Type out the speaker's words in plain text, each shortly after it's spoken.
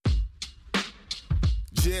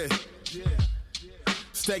Yeah.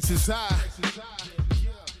 Stakes is high.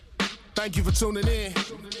 Thank you for tuning in.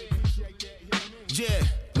 Yeah,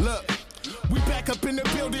 look. We back up in the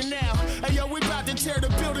building now. Hey yo, we about to tear the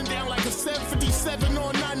building down like a 757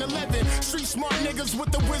 on 9/11. Street smart niggas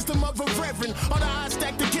with the wisdom of a reverend. All the odds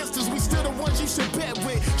stacked against us, we still the ones you should bet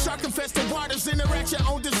with. Shark infested waters, interact your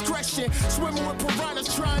own discretion. Swimming with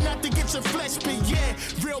piranhas, trying not to get your flesh bit. Yeah,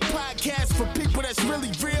 real podcast for people that's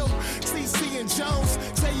really real. CC and Jones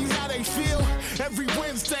tell you how they feel. Every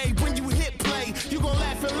Wednesday when you hit play, you gon'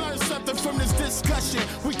 laugh and learn something from this discussion.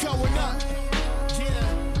 We going up.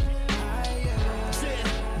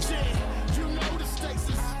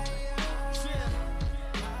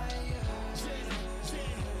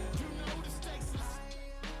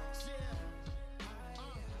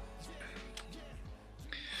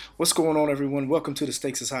 What's going on, everyone? Welcome to the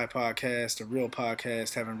Stakes is High podcast, a real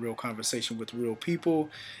podcast having real conversation with real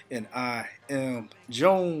people. And I am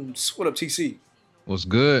Jones. What up, TC? What's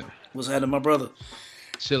good? What's happening, my brother?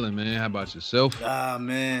 Chilling, man. How about yourself?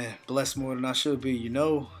 Man, blessed more than I should be, you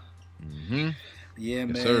know. Mm-hmm. Yeah,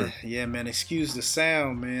 man. Sir. Yeah, man. Excuse the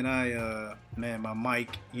sound, man. My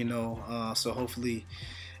mic, you know. So hopefully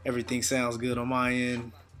everything sounds good on my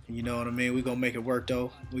end. You know what I mean? We're going to make it work,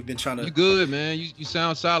 though. We've been trying to... You good, man. You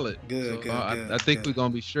sound solid. Good. I think we're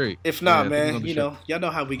going to be straight. If not, man, you know, y'all know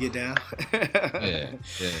how we get down. Yeah.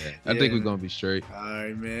 I think we're going to be straight. All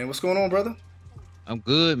right, man. What's going on, brother? I'm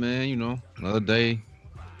good, man. You know, another day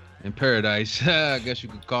in paradise. I guess you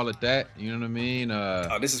could call it that. You know what I mean?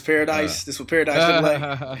 This is paradise? This is what paradise look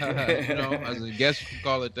like? You know, I guess you could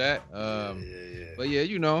call it that. But yeah,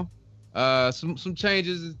 you know. Some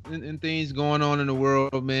changes and things going on in the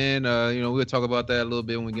world, man. You know, we'll talk about that a little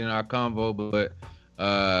bit when we get in our convo, but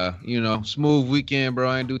you know, smooth weekend, bro.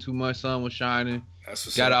 I didn't do too much. Sun was shining.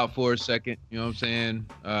 Got out for a second, you know what I'm saying?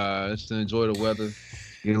 Just to enjoy the weather,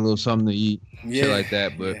 get a little something to eat, shit like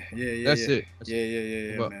that. But that's it.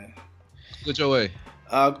 Yeah, man. Good your way.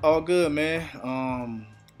 All good, man.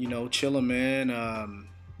 You know, chilling, man.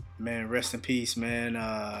 Man, rest in peace, man.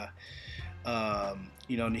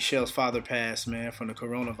 You know, Nichelle's father passed, man, from the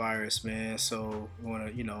coronavirus, man. So we want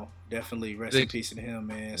to, you know, definitely rest in peace to him,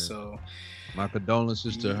 man. Yeah. So my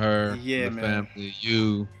condolences to her, the man. Family,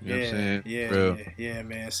 you know what I'm saying? Yeah,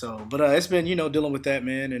 man. So, but it's been, you know, dealing with that,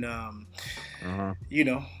 man, and you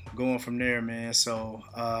know, going from there, man. So,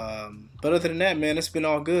 but other than that, man, it's been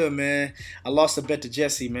all good, man. I lost a bet to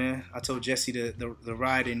Jesse, man. I told Jesse the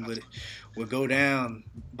ride-in would go down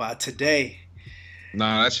by today.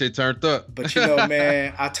 Nah, that shit turned up. But you know,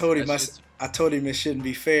 man, I told him it shouldn't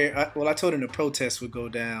be fair. I told him the protest would go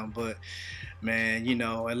down, but man, you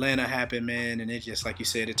know, Atlanta happened, man, and it just, like you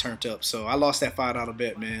said, it turned up. So I lost that $5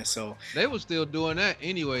 bet, man. So they were still doing that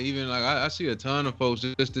anyway. Even like I see a ton of folks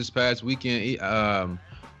just this past weekend,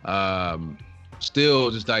 still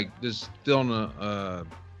on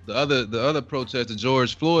the other protest, the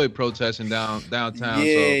George Floyd protesting downtown.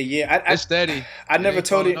 It's steady. I never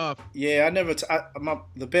told him. Yeah,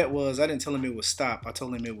 the bet was I didn't tell him it would stop. I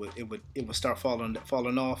told him it would start falling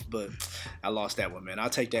off, but I lost that one, man. I'll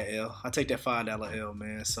take that L. I'll take that $5 L,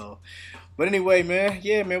 man. So, but anyway, man,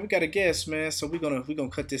 yeah, man, we got a guest, man. So we're gonna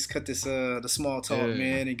cut this the small talk,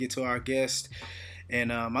 man, and get to our guest.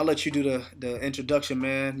 And I'll let you do the introduction,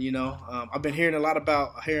 man. You know, I've been hearing a lot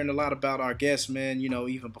about our guests, man. You know,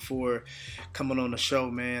 even before coming on the show,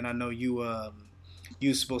 man. I know you was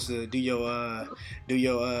supposed to do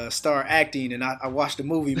your star acting, and I watched the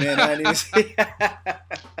movie, man. I didn't even see.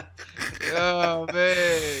 Oh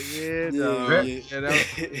man,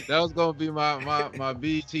 that was gonna be my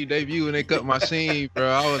BET debut when they cut my scene, bro.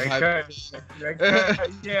 I was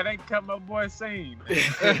they cut my boy's scene.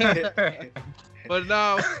 But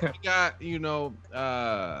now we got, you know,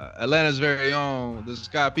 Atlanta's very own, the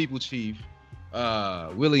Sky People Chief,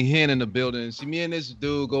 Willie Hen in the building. See, me and this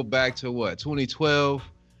dude go back to what, 2012?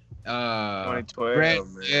 2012, man.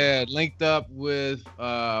 Yeah, linked up with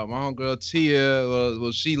my homegirl Tia.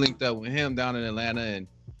 Well, she linked up with him down in Atlanta,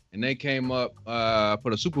 and they came up for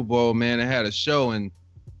the Super Bowl, man, and had a show, and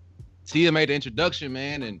Tia made the introduction,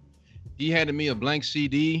 man, and he handed me a blank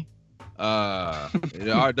CD. The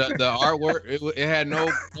artwork, it had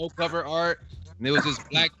no cover art, and it was just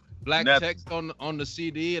black text on the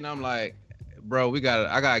CD, and I'm like, bro, I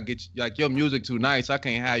gotta get you, like, your music too nice. I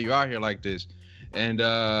can't have you out here like this. And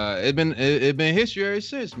it been history ever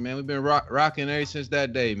since, man. We've been rocking ever since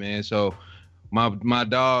that day, man. So my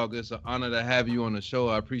dog, it's an honor to have you on the show.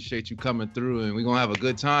 I appreciate you coming through, and we're gonna have a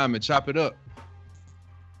good time and chop it up.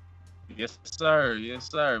 Yes,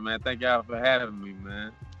 sir, man. Thank y'all for having me,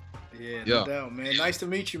 man. Yeah, no doubt, man. Nice to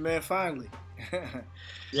meet you, man. Finally.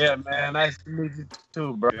 Yeah, man. Nice to meet you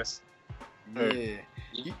too, bro. Yeah.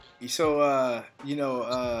 So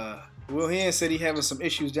Will Hen said he having some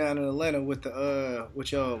issues down in Atlanta with the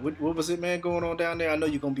with y'all. What was it, man, going on down there? I know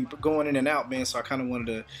you're gonna be going in and out, man. So I kind of wanted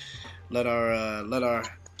to let our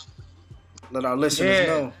listeners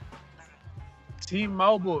know.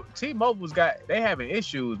 T-Mobile's they having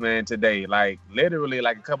issues, man, today. Like literally,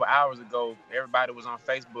 like a couple hours ago, everybody was on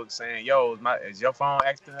Facebook saying, "Yo, is your phone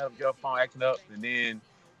acting up? Your phone acting up?" And then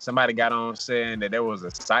somebody got on saying that there was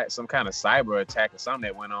some kind of cyber attack or something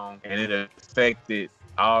that went on, and it affected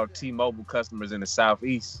all T-Mobile customers in the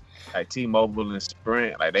Southeast, like T-Mobile and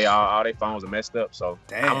Sprint. Like all their phones are messed up. So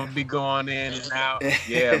I'm gonna be going in and out.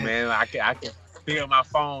 Yeah, man, I can feel my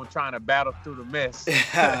phone trying to battle through the mess.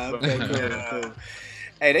 Cool.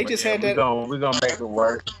 Hey, they just had that. We're gonna make it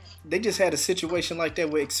work. They just had a situation like that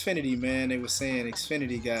with Xfinity, man. They were saying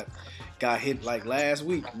Xfinity got hit like last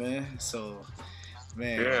week, man. So,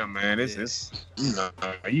 man. Yeah, man. It's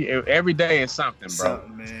every day is something, bro.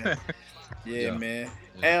 Something, man. Yeah, man.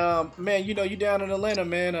 Man, you down in Atlanta,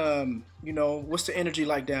 man. What's the energy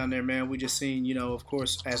like down there, man? We just seen, of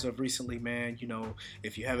course, as of recently, man,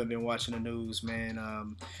 if you haven't been watching the news,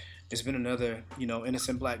 man, there's been another,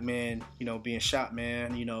 innocent black man, being shot,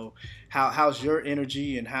 man. How's your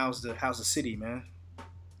energy and how's the city, man?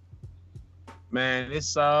 Man,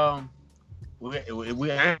 it's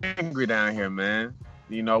we angry down here, man.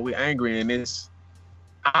 We angry, and it's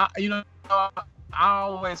I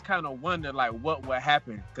always kind of wonder, like, what would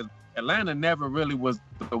happen, because Atlanta never really was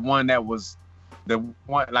the one that was the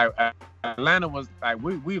one. Like, Atlanta was like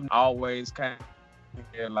we've always kind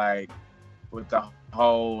of like with the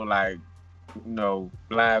whole like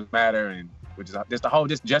Lives Matter, and which is just the whole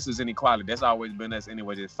justice and equality. That's always been us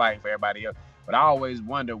anyway, just fighting for everybody else. But I always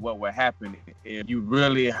wonder what would happen if you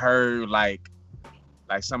really heard like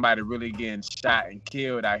somebody really getting shot and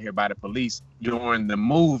killed out here by the police during the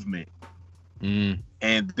movement.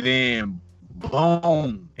 And then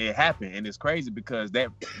boom, it happened. And it's crazy because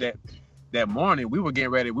that morning we were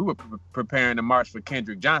getting ready, we were preparing to march for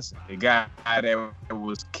Kendrick Johnson, the guy that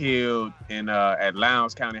was killed in at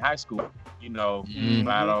Lowndes County High School,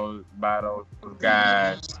 by those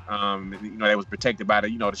guys, they was protected by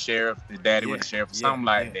the sheriff, the daddy was the sheriff, something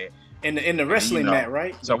like that. In the wrestling mat,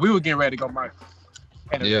 right? So we were getting ready to go march.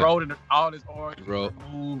 And it rolled in all this orange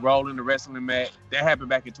rolled in the wrestling mat. That happened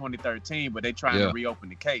back in 2013, but they trying to reopen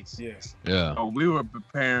the case. Yes. Yeah. So we were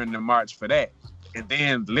preparing to march for that. And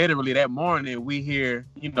then literally that morning we hear,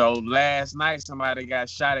 last night somebody got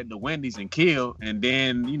shot at the Wendy's and killed. And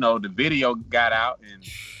then, the video got out, and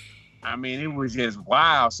I mean, it was just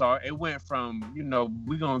wild. So it went from,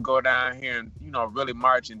 we're going to go down here and, really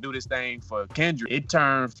march and do this thing for Kendrick. It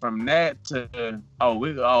turned from that to,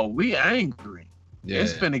 we angry. Yeah.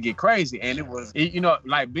 It's finna get crazy. And it was,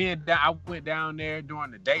 like being down, I went down there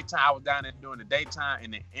during the daytime. I was down there during the daytime,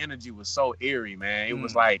 and the energy was so eerie, man. It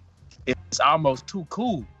was like, it's almost too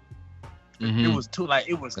cool. Mm-hmm. It was too,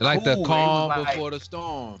 it was like cool. The calm before the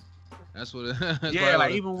storm. That's what it yeah,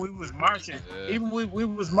 even when we was marching, even when we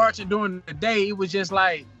was marching during the day, it was just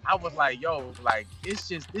like, I was like, yo, like, it's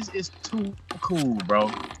just, this is too cool,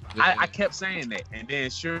 bro. Yeah. I kept saying that. And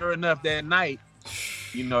then sure enough, that night,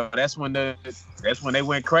 that's when they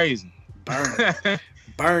went crazy.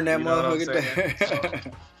 Burn that motherfucker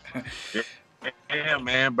down. Yeah,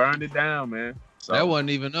 man, burned it down, man. So, that wasn't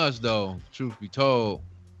even us, though. Truth be told.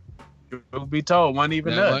 Truth be told, wasn't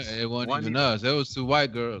even us. It wasn't even us. It was two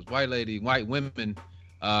white girls, white women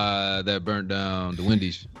that burnt down the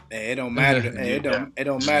Wendy's. Hey, it don't matter. It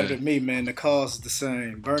don't matter to me, man. The cause is the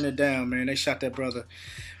same. Burn it down, man. They shot that brother.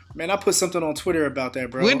 Man, I put something on Twitter about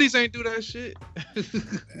that, bro. Wendy's ain't do that shit.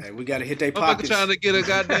 Hey, we gotta hit their pockets. Trying to get a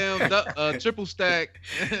goddamn triple stack.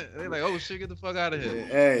 They like, oh shit, get the fuck out of here.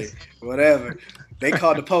 Hey, whatever. They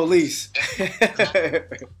called the police.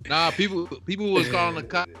 Nah, people was calling the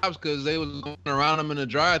cops because they was going around them in the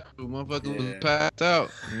drive-thru. Motherfucker was passed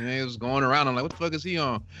out. And they was going around. I'm like, what the fuck is he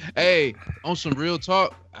on? Hey, on some real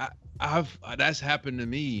talk, I've that's happened to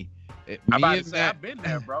me. I've been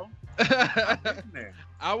there, bro. I've been there.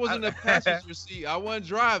 I was in the passenger seat. I wasn't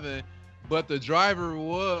driving, but the driver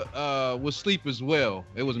was asleep as well.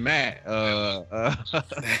 It was Matt.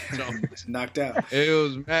 Knocked out. It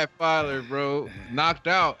was Matt Filer, bro. Knocked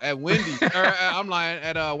out at Wendy's. I'm lying,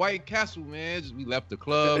 at White Castle, man. We left the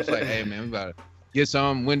club. It's like, hey, man, we gotta get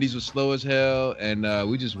some. Wendy's was slow as hell, and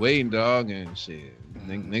we just waiting, dog, and shit.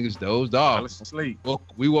 Niggas dozed off. I was asleep.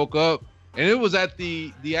 We woke up. And it was at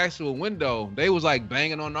the actual window. They was like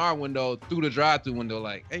banging on our window through the drive-thru window,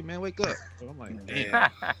 like, "Hey man, wake up!" So I'm like, "Damn."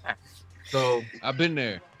 So I've been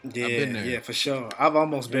there. Yeah, for sure. I've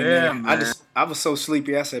almost been there. Man. I was so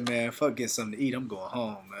sleepy. I said, man, fuck, get something to eat. I'm going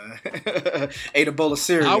home, man. Ate a bowl of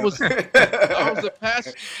cereal. I was the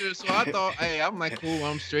passenger, so I thought, hey, I'm like, cool,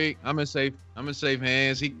 I'm straight. I'm in safe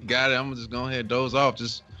hands. He got it. I'm just going ahead and doze off.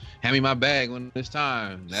 Just hand me my bag when it's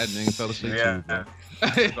time. That nigga fell asleep too,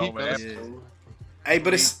 bro. Hey,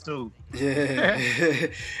 but it's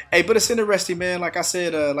hey, but it's interesting, man. Like I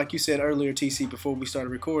said, like you said earlier, TC, before we started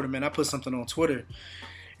recording, man, I put something on Twitter,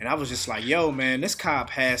 and I was just like, "Yo, man, this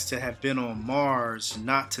cop has to have been on Mars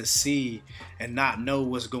not to see and not know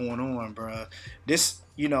what's going on, bro." This,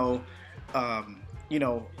 I'm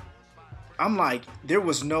like, there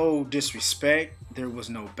was no disrespect, there was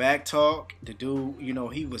no back talk. The dude,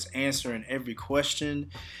 he was answering every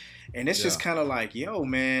question. And it's just kind of like, yo,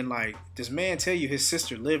 man, like, this man tell you his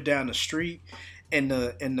sister lived down the street, and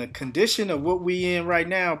the condition of what we in right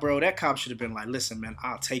now, bro, that cop should have been like, listen, man,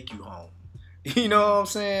 I'll take you home. You know what I'm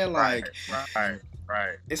saying? Like, right.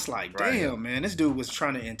 It's like, damn, man, this dude was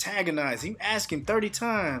trying to antagonize. He asked him 30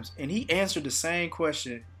 times, and he answered the same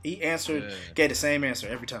question. He gave the same answer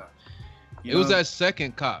every time. It was that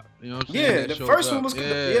second cop, you know what I'm saying? Yeah, the first one was cool.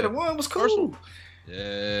 Yeah, the one was cool.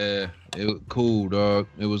 Yeah, it was cool, dog.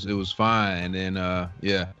 It was fine. And then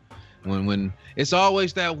when it's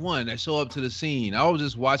always that one that show up to the scene. I was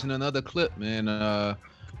just watching another clip, man,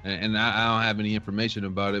 and I don't have any information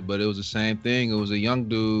about it, but it was the same thing. It was a young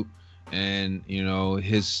dude, and it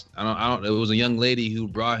was a young lady who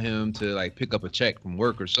brought him to like pick up a check from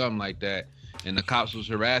work or something like that, and the cops was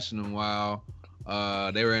harassing him while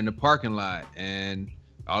they were in the parking lot. And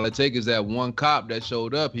all it takes is that one cop that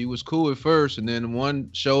showed up. He was cool at first, and then one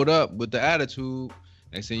showed up with the attitude.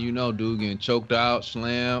 They said, dude getting choked out,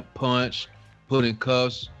 slammed, punched, put in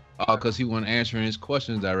cuffs, all because he wasn't answering his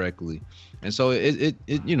questions directly. And so they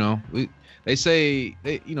say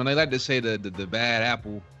they like to say the bad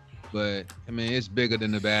apple, but I mean it's bigger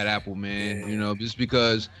than the bad apple, man. Yeah. Just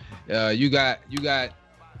because you got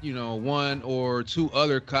one or two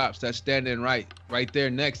other cops that's standing right there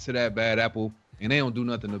next to that bad apple, and they don't do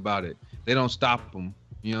nothing about it. They don't stop them.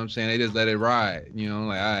 You know what I'm saying? They just let it ride. Like, all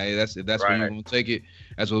right, if that's where you're gonna take it.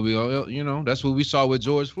 That's what that's what we saw with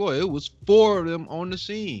George Floyd. It was 4 of them on the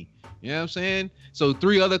scene. You know what I'm saying? So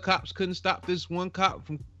 3 other cops couldn't stop this one cop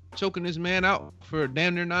from choking this man out for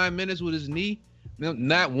damn near 9 minutes with his knee.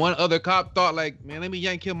 Not one other cop thought like, man, let me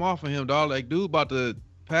yank him off of him, dog. Like, dude about to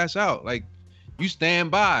pass out. Like, you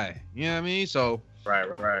stand by. You know what I mean? So right.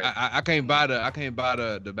 I can't buy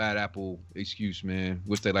the bad apple excuse, man,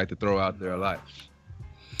 which they like to throw out there a lot.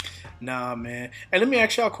 Nah, man. And let me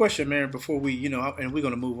ask y'all a question, man, before we, and we're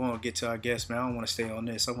going to move on, get to our guest, man. I don't want to stay on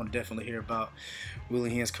this. I want to definitely hear about Willie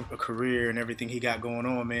Hand's career and everything he got going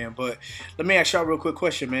on, man. But let me ask y'all a real quick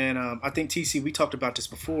question, man. I think, TC, we talked about this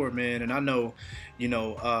before, man, and I know,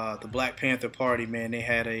 the Black Panther Party, man, they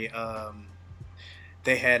had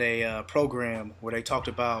a program where they talked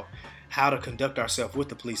about how to conduct ourselves with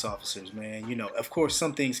the police officers, man. Of course,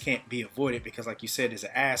 some things can't be avoided because, like you said, there's an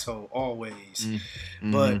asshole always.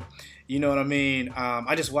 Mm-hmm. But, you know what I mean?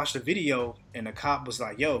 I just watched a video, and the cop was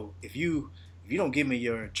like, yo, if you don't give me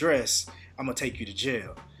your address, I'm going to take you to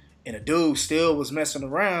jail. And the dude still was messing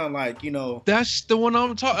around, like, That's the one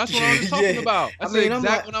I'm talking. That's what I was talking about. That's the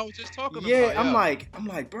exact one I was just talking about. Yeah, I'm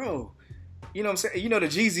like, bro. You know what I'm saying? The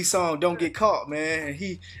Jeezy song "Don't Get Caught," man. And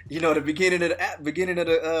he, the beginning of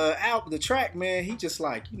the album, the track, man. He just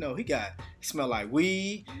like, he smell like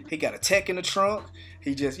weed. He got a tech in the trunk.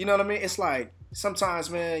 He just, you know what I mean? It's like sometimes,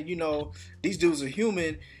 man. These dudes are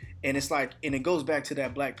human, and it's like, and it goes back to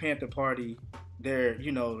that Black Panther Party. Their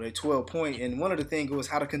 12-point, and one of the things was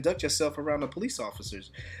how to conduct yourself around the police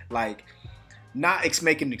officers, like not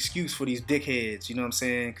making an excuse for these dickheads. You know what I'm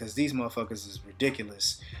saying? Because these motherfuckers is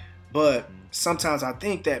ridiculous. But sometimes I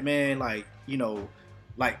think that, man,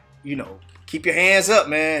 keep your hands up,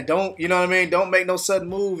 man. Don't, you know what I mean? Don't make no sudden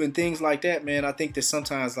move and things like that, man. I think that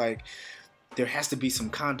sometimes, like, there has to be some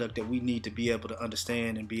conduct that we need to be able to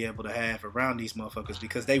understand and be able to have around these motherfuckers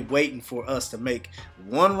because they waiting for us to make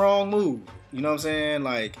one wrong move. You know what I'm saying?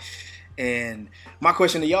 Like, and my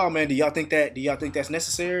question to y'all, man, do y'all think that's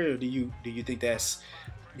necessary, or do you think that's,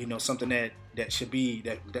 something that should be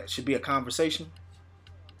a conversation?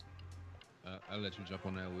 I'll let you jump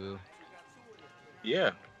on that, Will.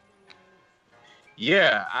 Yeah.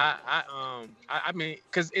 I mean,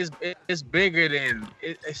 because it's bigger than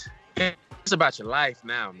it's about your life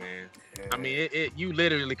now, man. Yeah. I mean, you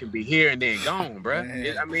literally can be here and then gone, bro.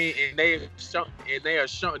 I mean, and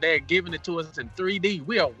they're giving it to us in 3D.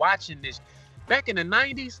 We are watching this. Back in the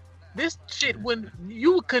 90s, this shit when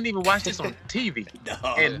you couldn't even watch this on TV,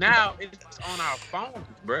 and now it's on our phones,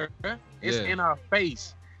 bro. It's in our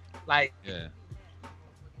face, like they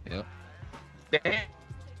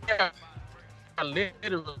are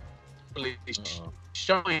literally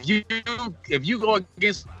showing you if you go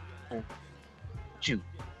against you.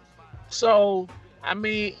 So I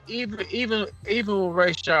mean, even with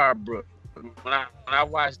Rayshard Brooks, when I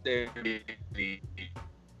watched that.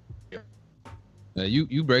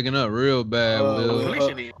 You breaking up real bad, Will.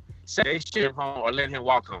 They ship home or let him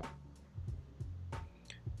walk home.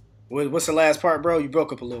 What's the last part, bro? You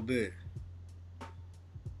broke up a little bit.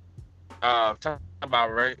 Talking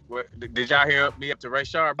about Ray. Did y'all hear me up to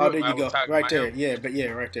Rayshard Brooks? Oh, there you go. Right there. Him? Yeah, but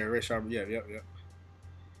right there, Rayshard. Yeah.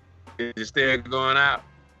 Is it still going out?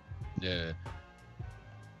 Yeah.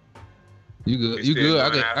 You good? You good? I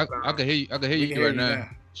can hear you. I can hear you right now.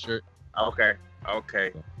 Sure. Okay.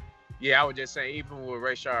 Yeah, I would just say even with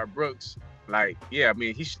Rayshard Brooks, like, I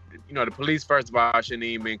mean, the police first of all shouldn't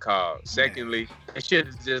even been called. Secondly, they should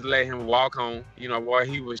have just let him walk home. What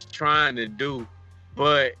he was trying to do,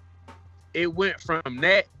 but it went from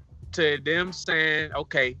that to them saying,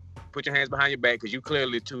 "Okay, put your hands behind your back because you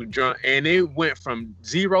clearly too drunk," and it went from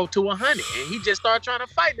 0 to 100, and he just started trying to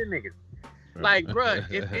fight the niggas. Like, bruh,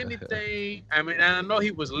 if anything, I mean, I know he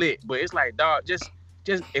was lit, but it's like, dog, just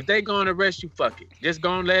if they gonna arrest you, fuck it. Just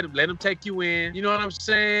go and let them take you in. You know what I'm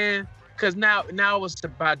saying? Because now it's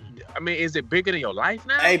about. I mean, is it bigger than your life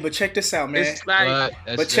now? Hey, but check this out, man. It's like,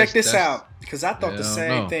 but check this out, because I thought the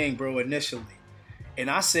same thing, bro, initially, and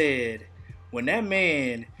I said, when that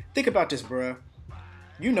man, think about this, bro.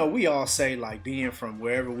 We all say like being from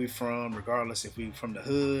wherever we from, regardless if we from the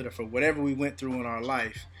hood or from whatever we went through in our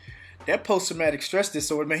life. That post-traumatic stress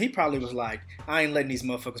disorder, man, he probably was like, I ain't letting these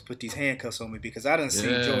motherfuckers put these handcuffs on me because I done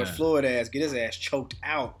seen George Floyd get his ass choked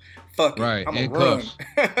out. Fuck it, I'm gonna run.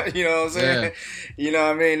 You know what I'm saying? Yeah. You know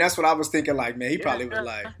what I mean? That's what I was thinking. Like, man, he probably was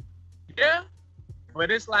like, but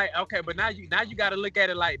it's like, okay, but now you gotta look at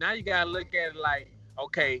it like,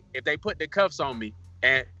 okay, if they put the cuffs on me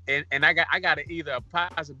and I got either a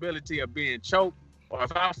possibility of being choked, or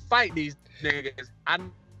if I fight these niggas, I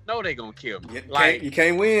know they gonna kill me. You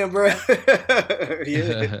can't win, bro. You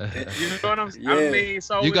know what I'm saying? I mean,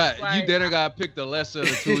 so you gotta pick the lesser of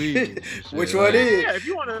the two evils. Which one is? Yeah, if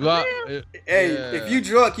you want to live. If you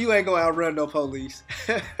drunk, you ain't gonna outrun no police.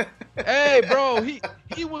 Hey, bro,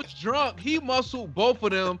 he was drunk. He muscled both of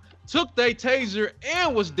them, took their taser,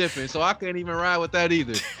 and was dipping. So I can't even ride with that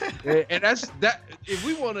either. And that's that. If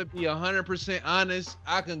we want to be 100% honest,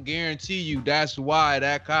 I can guarantee you that's why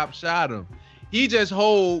that cop shot him. He just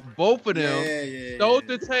hold both of them, stole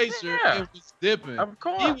the taser, and was dipping. Of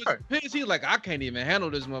course. He was pissed. He was like, I can't even handle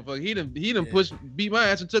this motherfucker. He done beat my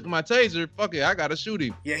ass and took my taser. Fuck it, I gotta shoot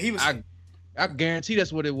him. Yeah, he was. I guarantee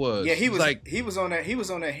that's what it was. Yeah, he was like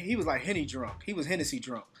Henny drunk. He was Hennessy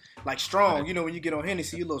drunk. Like strong. Right. You know, when you get on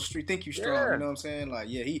Hennessy, you think you strong. Yeah. You know what I'm saying? Like,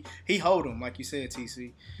 he hold him, like you said,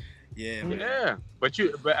 TC. Yeah, man. Yeah. But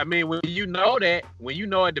I mean, when you know at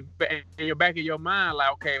the in your back of your mind,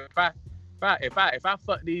 like, okay, if I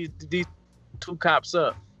fuck these two cops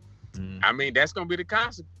up, I mean, that's gonna be the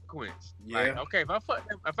consequence. Yeah. Like, okay, if I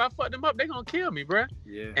fuck them up, they gonna kill me, bro.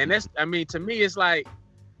 Yeah. And that's, I mean, to me, it's like,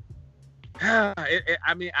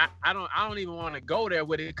 I mean, I don't even want to go there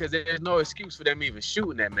with it because there's no excuse for them even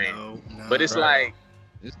shooting that man. No, but it's like,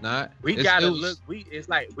 it's not. It's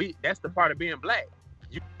like that's the part of being black.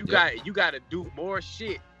 You got to do more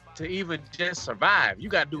shit to even just survive. You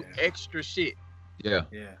got to do extra shit. Yeah.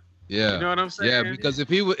 You know what I'm saying? Yeah, because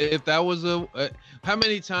if that was how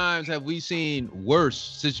many times have we seen worse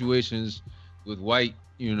situations with white,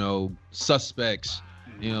 suspects?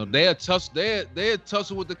 They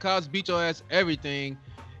tussle with the cops, beat your ass, everything,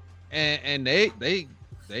 and they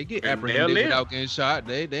get apprehended without getting shot.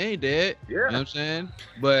 They ain't dead. Yeah. You know what I'm saying?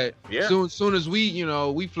 But soon as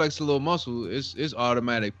we flex a little muscle, it's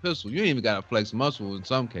automatic pistol. You ain't even gotta flex muscle in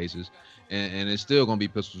some cases, and it's still gonna be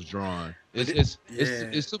pistols drawn. It's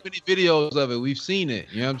so many videos of it. We've seen it.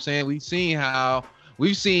 You know what I'm saying? We've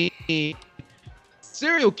seen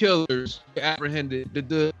serial killers apprehended.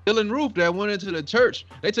 The Dylan Roof that went into the church,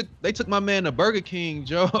 they took my man to Burger King,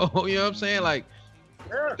 Joe. You know what I'm saying? Like,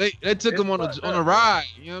 they took him on a ride.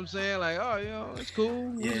 You know what I'm saying? Like, oh, it's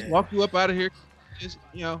cool. We'll just walk you up out of here.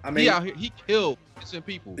 I mean, he out here. He killed innocent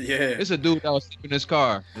people. Yeah. It's a dude that was sleeping in his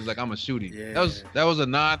car. He's like, I'm gonna shoot him. Yeah. That was a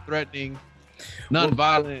non-threatening,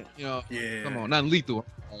 non-violent. Come on, non-lethal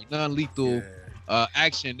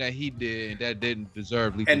action that he did that didn't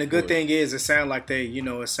deserve lethal. And the good thing is, it sounded like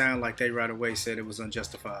they right away said it was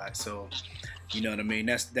unjustified. So You know what I mean?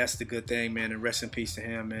 That's the good thing, man. And rest in peace to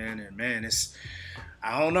him, man. And man,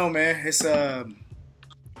 I don't know, man. It's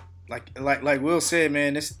like Will said,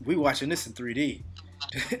 man. We watching this in 3D.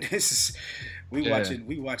 We watching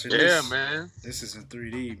this. Yeah, man. This is in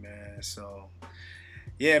 3D, man. So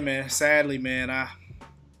yeah, man. Sadly, man, I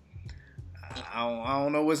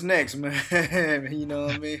don't know what's next, man. You know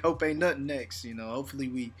what I mean? Hope ain't nothing next. You know, hopefully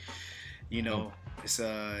we, you know, it's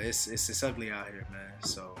ugly out here, man.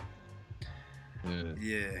 So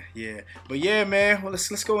yeah. But yeah, man. Well,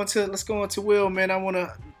 let's go into Will, man. I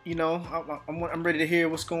wanna, you know, I'm ready to hear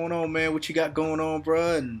what's going on, man. What you got going on,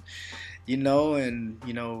 bruh, and you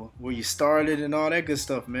know where you started and all that good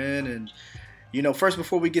stuff, man. And you know, first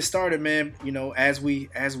before we get started, man, you know, as we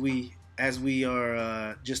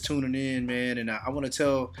are just tuning in, man, and I want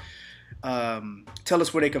to tell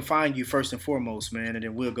us where they can find you first and foremost, man, and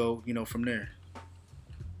then we'll go, you know, from there.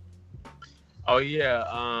 Oh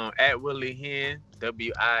yeah, at Willie Hen,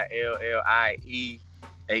 WILLIEHYN,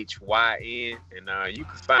 and you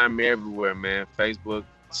can find me everywhere, man. Facebook,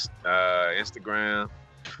 Instagram,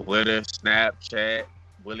 Twitter, Snapchat,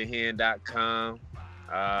 WillieHen.com.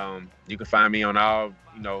 You can find me on all,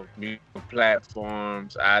 you know, music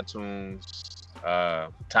platforms, iTunes,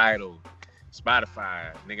 Tidal,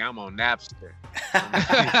 Spotify. Nigga, I'm on Napster.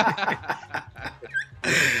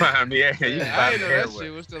 Find me. Yeah, you can find me that everywhere.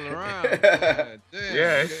 shit was still around. Damn,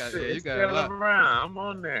 Yeah, it's still around. I'm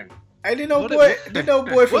on there. Hey, didn't no boy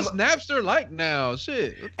from what's Napster like now?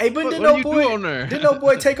 Shit. Hey, but what do you do on there? Didn't no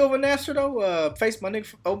boy take over Napster though? My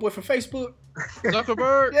nigga, old boy from Facebook.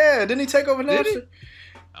 Zuckerberg. Yeah, didn't he take over Did Napster?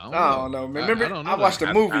 I don't know, man. Remember, I watched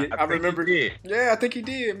the movie. I remember. He did. Yeah, I think he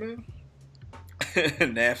did, man.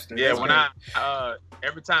 Napster. Yeah, when I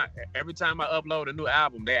every time I upload a new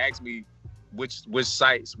album, they ask me which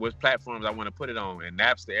sites, which platforms I want to put it on, and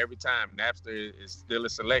Napster every time. Napster is still a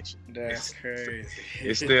selection. That's crazy.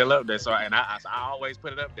 It's still up there, so I always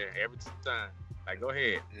put it up there every time. Like, go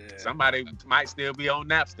ahead. Yeah. Somebody might still be on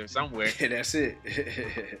Napster somewhere. That's it.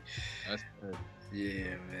 That's good.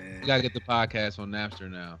 Yeah, man. You gotta get the podcast on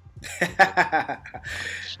Napster now.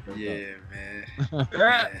 Yeah, man.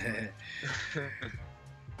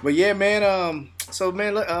 But yeah, man. So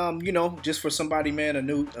man, you know, just for somebody, man,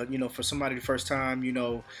 you know, for somebody the first time, you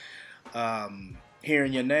know,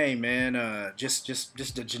 hearing your name, man. Just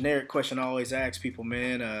the generic question I always ask people,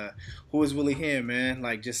 man. Who is Willie Hen, man?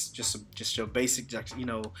 Like just your basic, you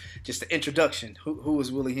know, just the introduction. Who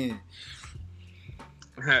is Willie Hen?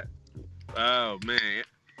 Oh man,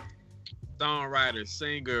 songwriter,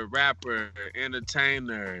 singer, rapper,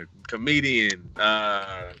 entertainer, comedian,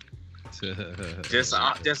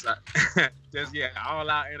 just yeah, all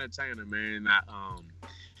out entertainer, man.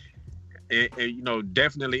 You know,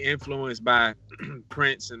 definitely influenced by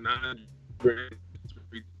Prince and Andre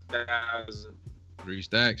 3000, 3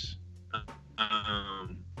 Stacks,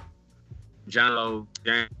 John Lo,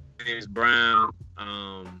 James Brown.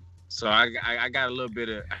 So I got a little bit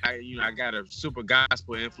of, I got a super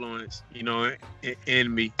gospel influence, you know,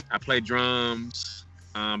 in me. I play drums.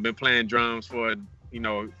 Been playing drums for, you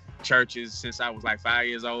know, churches since I was like 5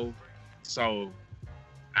 years old. So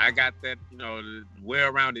I got that, you know,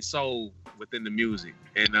 well-rounded soul within the music,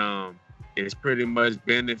 and it's pretty much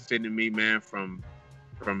benefiting me, man, from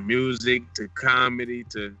music to comedy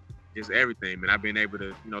to just everything, man. I've been able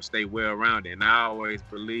to, you know, stay well-rounded, and I always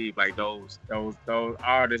believe like those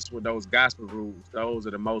artists with those gospel roots, those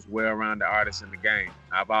are the most well-rounded artists in the game.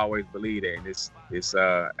 I've always believed that, and it's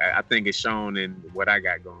I think it's shown in what I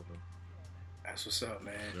got going on. That's what's up,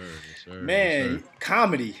 man. Sure, man,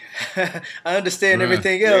 comedy. I understand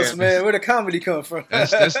everything else, man. Where the comedy come from?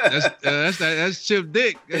 That's Chip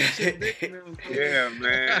Dick. That's Chip Dick. Yeah,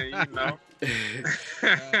 man. You know.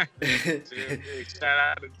 Chip Dick. Shout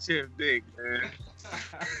out to Chip Dick, man.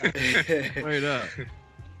 Wait up.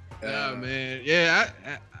 Yeah, man. Yeah,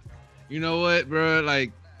 I you know what, bro?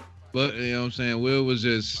 Like, but you know what I'm saying? Will was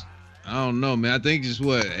just, I don't know, man. I think just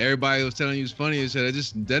what everybody was telling you was funny and said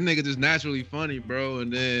that nigga just naturally funny, bro.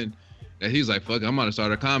 And then he's like, fuck, I'm gonna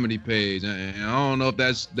start a comedy page. And I don't know if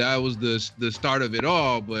that was the start of it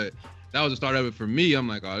all, but that was the start of it for me. I'm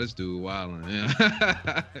like, oh, this dude wilding.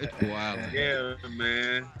 Yeah. Wilding. Yeah,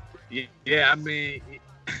 man. Yeah, I mean,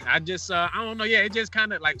 I just I don't know. Yeah, it just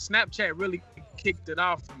kind of like Snapchat really kicked it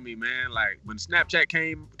off for me, man. Like when Snapchat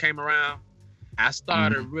came around, I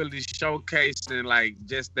started really showcasing like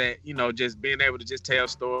just that, you know, just being able to just tell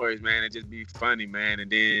stories, man, and just be funny, man. And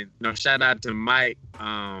then, you know, shout out to Mike,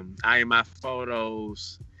 I Am My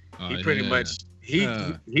Photos. He pretty much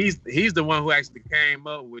he's the one who actually came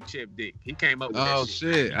up with Chip Dick. He came up with that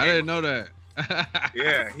shit. I didn't know that.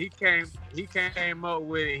 Yeah, he came up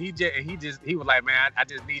with it. He was like, man, I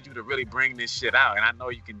just need you to really bring this shit out, and I know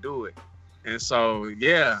you can do it. And so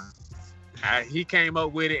yeah, he came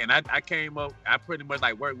up with it, and I came up. I pretty much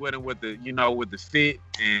like worked with him with the with the fit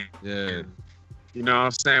and you know what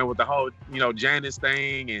I'm saying, with the whole Janice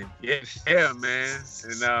thing, and yeah man,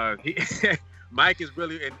 and he. Mike is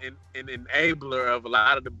really an enabler of a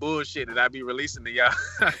lot of the bullshit that I be releasing to y'all.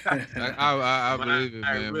 I believe it, man.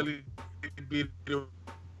 I really be the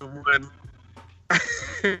one.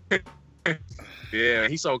 Yeah,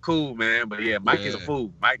 he's so cool, man. But yeah, Mike is a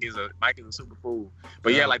fool. Mike is a super fool.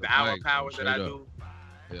 But yeah, like the hour powers that I do.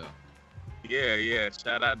 Yeah.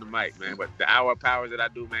 Shout out to Mike, man. But the hour powers that I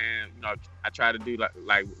do, man, I try to do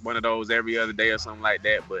like one of those every other day or something like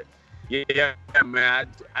that. But yeah, man,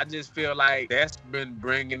 I just feel like that's been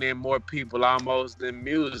bringing in more people almost than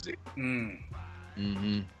music.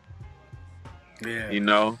 Mm-hmm. Yeah.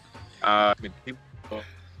 People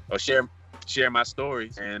share my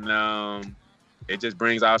stories, and it just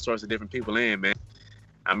brings all sorts of different people in, man.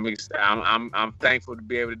 I'm thankful to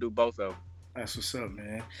be able to do both of them. That's what's up,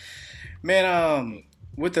 man. Man,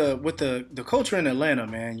 with the culture in Atlanta,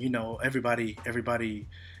 man, everybody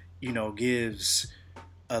gives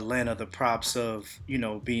Atlanta the props of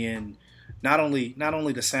being not only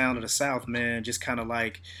the sound of the South, man, just kind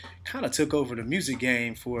of took over the music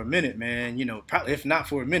game for a minute, man. Probably if not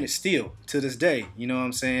for a minute, still to this day. You know what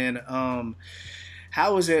I'm saying?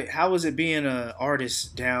 How is it being an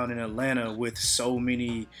artist down in Atlanta with so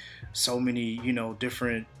many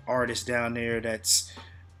different artists down there? That's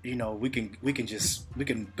we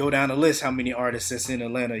can go down the list how many artists that's in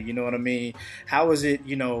Atlanta. You know what I mean? How is it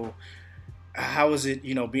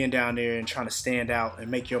being down there and trying to stand out and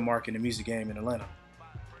make your mark in the music game in Atlanta?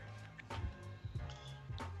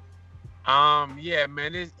 Yeah,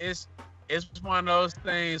 man, it's one of those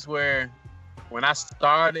things where when I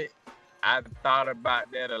started, I thought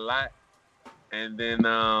about that a lot, and then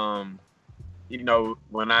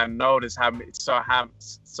when I noticed how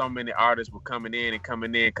so many artists were coming in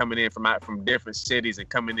from different cities and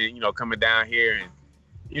coming down here,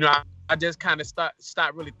 and I just kind of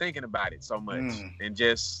stopped really thinking about it so much, and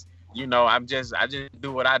just I just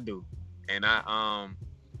do what I do, and I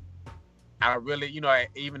really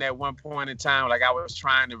even at one point in time, like I was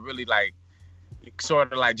trying to really like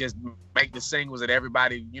sort of like just make the singles that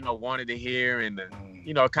everybody wanted to hear, and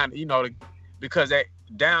because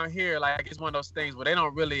down here, like, it's one of those things where they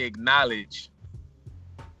don't really acknowledge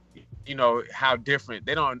how different,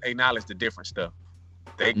 they don't acknowledge the different stuff.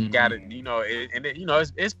 They got it,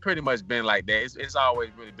 it's pretty much been like that. It's always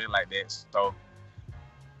really been like that. So,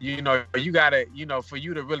 you gotta, for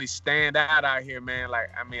you to really stand out here, man, like,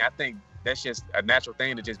 I mean, I think that's just a natural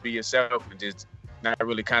thing to just be yourself and just not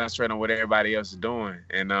really concentrate on what everybody else is doing.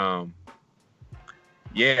 And,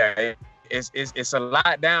 yeah, it's a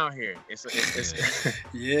lot down here. It's a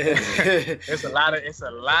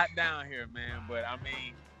lot down here, man. But I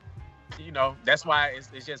mean, that's why it's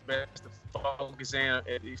just best to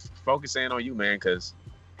focus in on you, man, because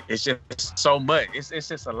it's just so much. It's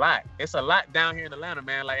just a lot. It's a lot down here in Atlanta,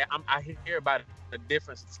 man. Like I hear about the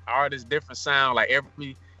different artists, different sound. Like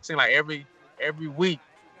every week.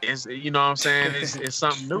 It's what I'm saying. It's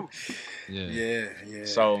something new. Yeah.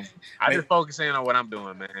 So I just focus in on what I'm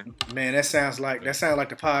doing, man. Man, that sounds like the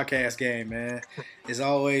podcast game, man. It's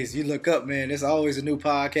always, you look up, man. There's always a new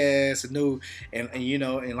podcast,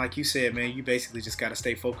 and like you said, man, you basically just got to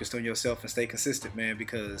stay focused on yourself and stay consistent, man.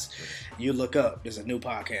 Because you look up, there's a new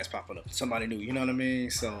podcast popping up, somebody new. You know what I mean?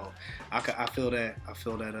 So I feel that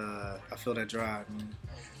drive, man.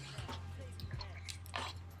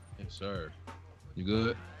 Yes, sir. You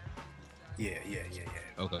good? Yeah.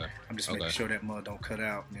 Okay. I'm just making sure that mud don't cut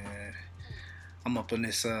out, man. I'm up in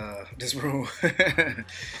this room. But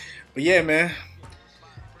yeah, man.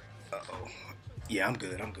 Uh-oh. Yeah, I'm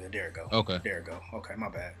good. There it go. Okay. There it go. Okay, my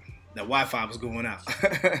bad. The Wi-Fi was going out.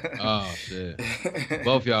 Oh shit!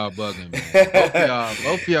 Both y'all bugging, man.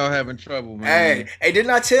 Both y'all having trouble, man. Hey, didn't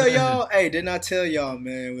I tell y'all,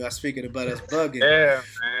 man? We are speaking about us bugging. Yeah,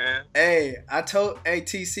 man. Hey,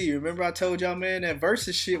 TC. Remember I told y'all, man, that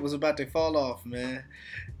Versus shit was about to fall off, man.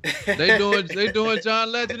 They doing John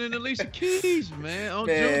Legend and Alicia Keys, man. On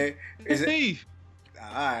June 15th.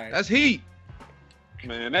 All right. That's heat.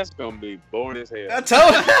 Man, that's gonna be boring as hell. I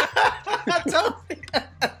told you.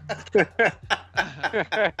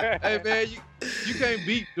 Hey man, you can't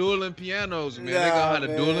beat dueling pianos, man. They gonna have the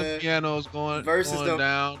dueling pianos going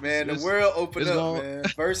down. Man, the world opened up, man.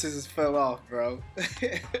 Versus fell off, bro.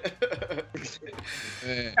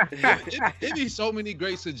 Man, it be so many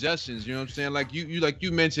great suggestions. You know what I'm saying? Like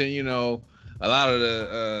you mentioned, a lot of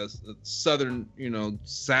the southern,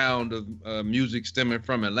 sound of music stemming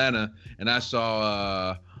from Atlanta, and I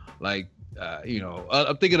saw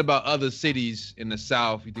I'm thinking about other cities in the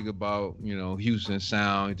South. You think about, Houston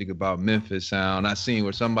sound, you think about Memphis sound. I seen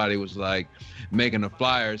where somebody was like making a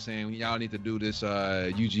flyer saying y'all need to do this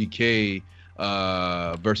UGK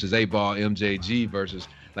versus 8Ball MJG versus,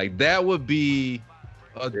 like, that would be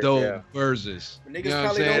a dope versus. Niggas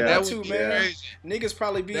probably don't that too, man. Crazy. Niggas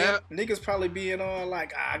probably being all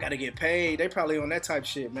like, I gotta get paid. They probably on that type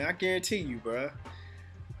shit, man. I guarantee you, bro.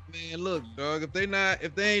 Man, look, dog. If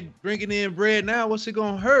they ain't bringing in bread now, what's it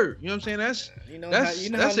gonna hurt? You know what I'm saying? That's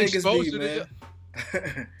how niggas be,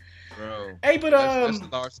 man. Bro. Hey, but that's the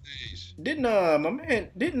large stage. Didn't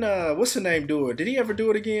what's the name do it? Did he ever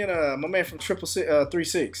do it again? My man from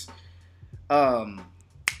 36.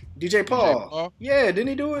 DJ Paul. Yeah, didn't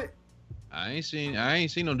he do it? I ain't seen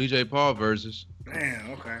no DJ Paul versus.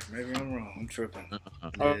 Damn, okay. Maybe I'm wrong. I'm tripping.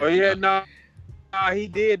 Oh yeah, no, he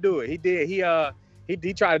did do it. He did.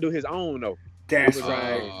 He tried to do his own though. That's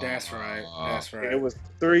right. It was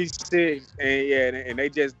 3-6, and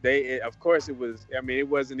they of course it was. I mean, it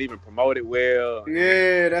wasn't even promoted well.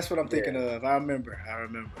 Yeah, that's what I'm thinking of. I remember.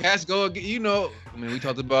 Cats go, I mean, we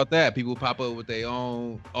talked about that. People pop up with their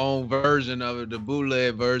own version of it, the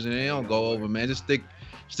bootleg version. They don't go over, man. Just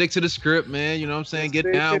stick to the script, man. You know what I'm saying? Get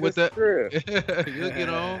down with the script. You'll get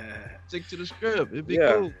on. Stick to the script. It'd be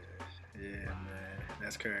cool. Yeah, man,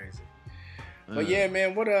 that's crazy. But yeah,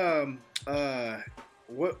 man, what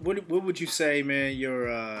would you say, man?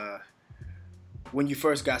 Your when you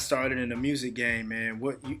first got started in the music game, man.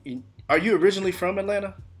 Are you originally from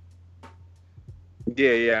Atlanta?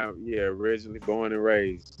 Yeah. Originally born and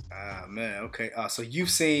raised. Ah, man. Okay. So you've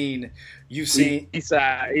seen east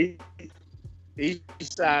side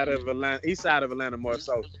of Atlanta more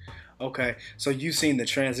so. Okay, so you've seen the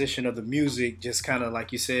transition of the music, just kind of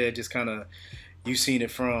like you said, you've seen it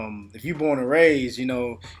from, if you're born and raised,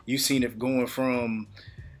 you've seen it going from,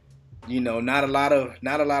 not a lot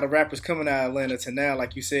of rappers coming out of Atlanta to now,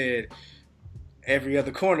 like you said, every other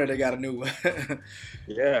corner they got a new one.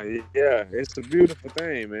 Yeah, it's a beautiful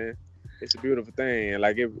thing, man. It's a beautiful thing, and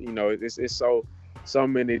like it's so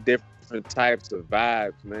many different types of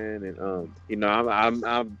vibes, man. And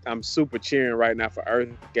I'm super cheering right now for Earth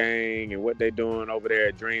Gang and what they doing over there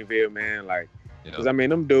at Dreamville, man. Like, because I mean,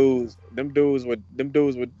 them dudes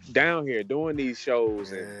were down here doing these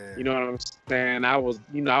shows, and you know what I'm saying. I was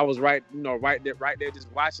right there, just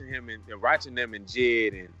watching him and watching them and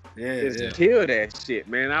Jid and just kill that shit,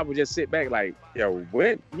 man. I would just sit back like, yo,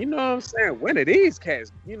 when, you know what I'm saying? When are these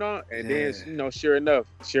cats, And then, sure enough,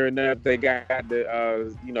 they got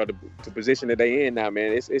the position that they in now,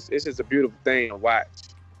 man. It's just a beautiful thing to watch,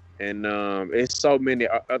 and it's so many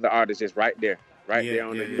other artists just right there. There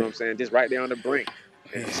on the, you know what I'm saying? Just right there on the brink.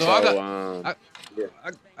 And so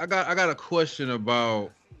I got a question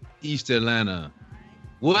about East Atlanta.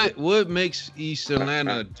 What makes East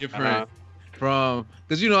Atlanta different from?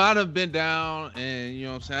 Because I done been down, and you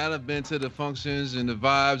know what I'm saying, I done been to the functions and the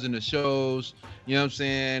vibes and the shows. You know what I'm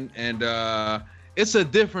saying, and it's a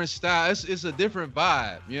different style. It's a different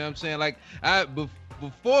vibe. You know what I'm saying? Like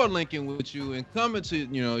before linking with you and coming to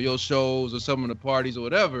your shows or some of the parties or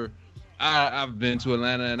whatever. I've been to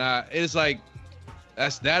Atlanta, and it's like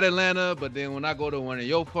that's that Atlanta. But then when I go to one of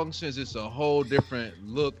your functions, it's a whole different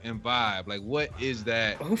look and vibe. Like, what is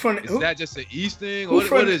that? Is that just an East thing?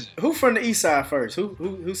 What is it? Who from the East Side first?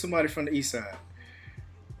 Who's somebody from the East Side?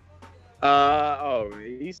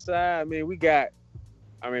 East Side. I mean, we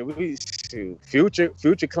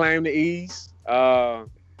Future claim the East.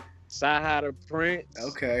 Sci-Hi the Prince.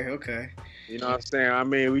 Okay. You know what I'm saying? I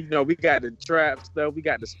mean, we got the trap stuff, we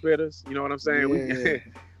got the spitters. You know what I'm saying? Yeah.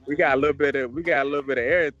 We got a little bit of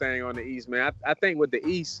everything on the East, man. I think with the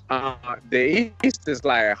East is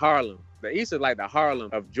like Harlem. The East is like the Harlem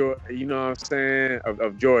of Georgia. You know what I'm saying?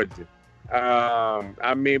 Of Georgia.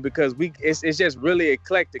 I mean, because it's just really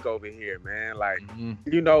eclectic over here, man. Like,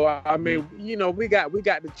 I mean, we got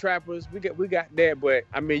the trappers, we got that, but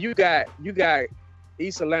I mean, you got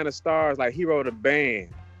East Atlanta stars like Hero the Band.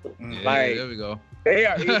 Like, there we go. They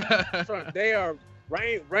are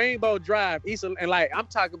Rainbow Drive, East, and like I'm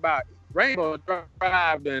talking about Rainbow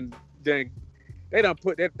Drive. Then they done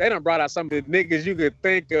brought out some of the niggas you could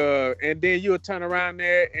think of, and then you'll turn around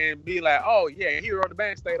there and be like, oh yeah, Hero the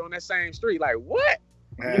Band stayed on that same street. Like, what?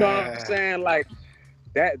 You know what I'm saying? Like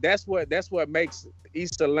that's what makes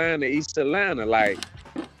East Atlanta. Like,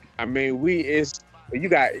 I mean, you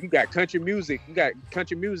got country music,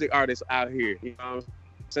 artists out here. You know what I'm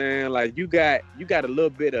saying? Like, you got a little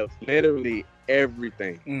bit of literally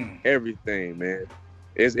everything, man.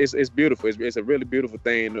 it's beautiful. It's a really beautiful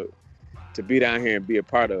thing to be down here and be a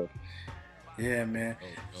part of. Yeah, man.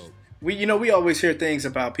 We always hear things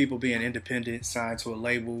about people being independent, signed to a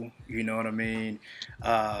label. You know what I mean?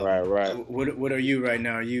 Right. What are you right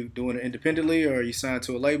now? Are you doing it independently, or are you signed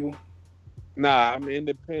to a label? Nah, I'm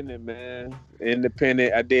independent, man.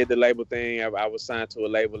 Independent. I did the label thing. I was signed to a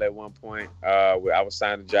label at one point. I was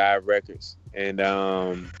signed to Jive Records, and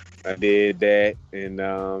I did that, and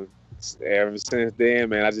ever since then,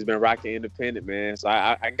 man, I just been rocking independent, man. So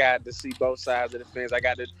I got to see both sides of the fence. I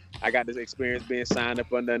got this experience being signed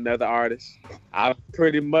up under another artist. I've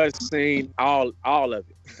pretty much seen all of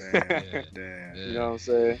it. Damn. You know what I'm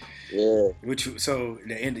saying? Yeah. So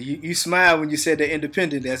you smile when you said they're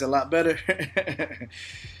independent. That's a lot better.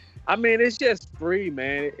 I mean, it's just free,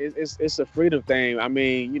 man. It's a freedom thing. I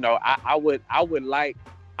mean, I would like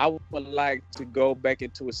to go back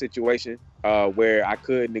into a situation where I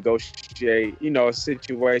could negotiate, a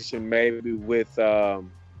situation maybe with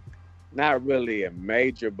not really a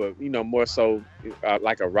major, but more so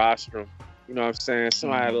like a rostrum. You know what I'm saying?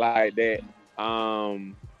 Somebody like that,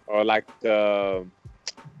 or like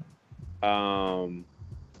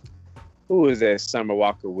who is that Summer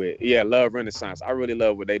Walker with? Yeah, Love Renaissance. I really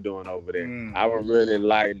love what they doing over there. I would really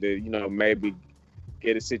like to, maybe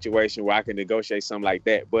get a situation where I can negotiate something like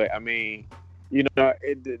that. But I mean,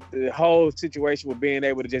 the whole situation with being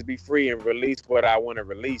able to just be free and release what I want to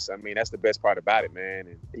release. I mean, that's the best part about it,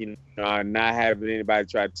 man. And not having anybody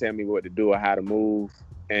try to tell me what to do or how to move,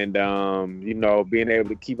 and being able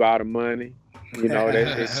to keep all the money. All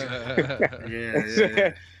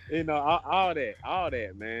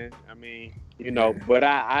that, man. I mean, but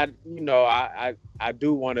I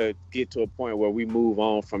do want to get to a point where we move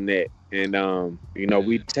on from that, and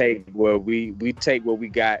we take what we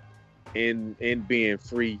got in being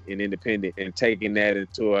free and independent, and taking that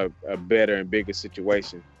into a better and bigger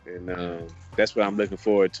situation, and that's what I'm looking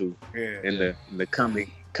forward to in the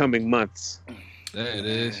coming months. There it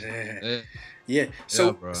is. Yeah.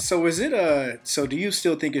 So is it so do you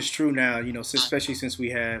still think it's true now, especially since we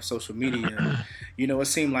have social media, it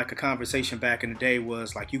seemed like a conversation back in the day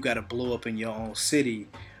was like you got to blow up in your own city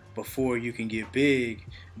before you can get big.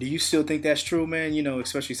 Do you still think that's true, man?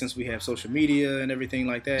 Especially since we have social media and everything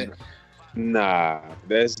like that? Nah,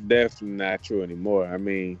 that's definitely not true anymore. I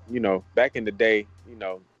mean, back in the day,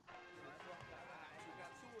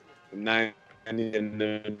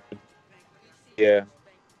 yeah,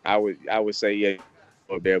 I would say yeah.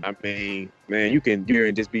 Up there, I mean, man, you can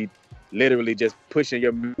just be literally just pushing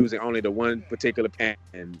your music only to one particular pan,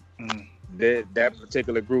 and that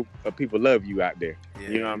particular group of people love you out there. Yeah.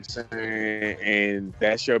 You know what I'm saying? And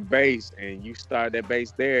that's your base, and you start that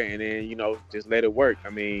base there, and then just let it work. I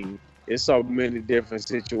mean, it's so many different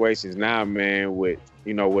situations now, man. With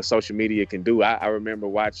what social media can do. I remember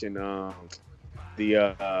watching the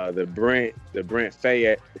Brent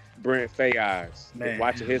Faiyaz, man,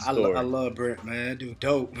 watching his story. I love Brent, man. Dude,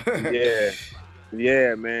 dope.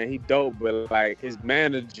 yeah, man, he dope. But like his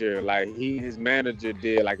manager,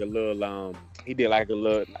 did like a little he did like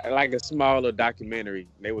a smaller documentary.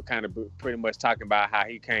 They were kind of pretty much talking about how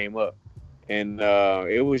he came up, and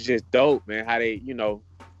it was just dope, man. How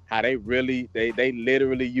they really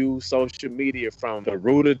literally use social media from the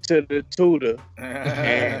rooter to the tutor,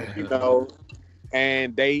 and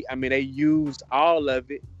and they used all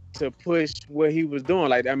of it to push what he was doing.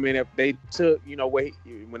 Like, I mean, if they took, when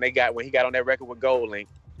he got on that record with GoldLink,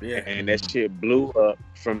 and that shit blew up.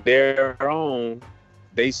 From there on,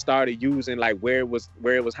 they started using like where it was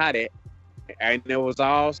hot at, and it was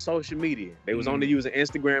all social media. They was only using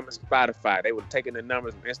Instagram and Spotify. They were taking the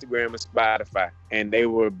numbers from Instagram and Spotify, and they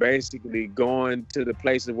were basically going to the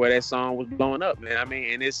places where that song was blowing up, man. I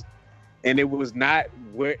mean, and it was not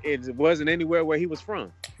where it wasn't anywhere where he was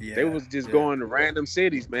from. Yeah, they was just going to random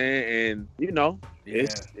cities, man. And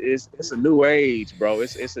it's a new age, bro.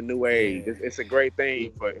 It's a new age. It's a great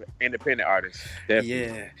thing for independent artists.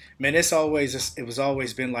 Definitely. Yeah, man. It was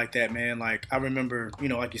always been like that, man. Like I remember,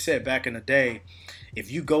 like you said, back in the day, if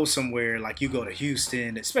you go somewhere, like you go to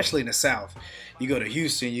Houston, especially in the South, you go to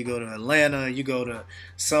Houston, you go to Atlanta, you go to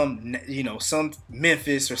some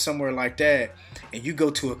Memphis or somewhere like that, and you go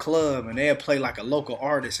to a club and they'll play like a local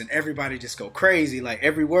artist and everybody just go crazy, like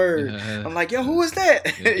every word. I'm like, yo, who is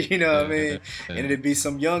that? You know what I mean? And it'd be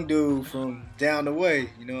some young dude from down the way,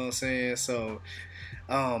 you know what I'm saying? So,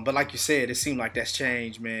 but like you said, it seemed like that's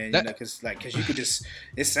changed, man. Because you could just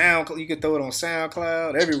you could throw it on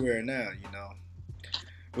SoundCloud everywhere now,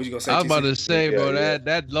 What you gonna say? I was about to say, bro,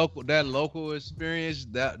 that local experience.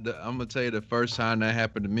 I'm gonna tell you the first time that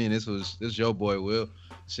happened to me, and this your boy Will.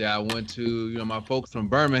 Say I went to, my folks from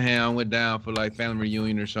Birmingham went down for like family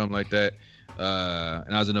reunion or something like that.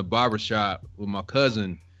 And I was in a barber shop with my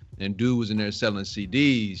cousin, and dude was in there selling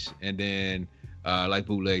CDs and then like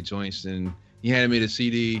bootleg joints, and he handed me the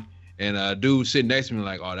CD, and dude sitting next to me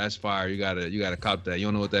like, oh, that's fire, you gotta cop that. You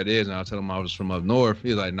don't know what that is? And I told him I was from up north. He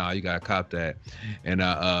was like, nah, you gotta cop that. And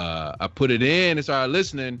I put it in and started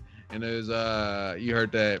listening, and it was you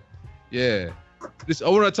heard that, yeah. I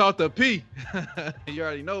want to talk to P. You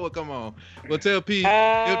already know what. Come on. Well, tell P. If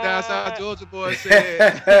down South Georgia boy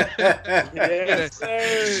said. Yes,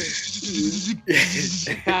 sir.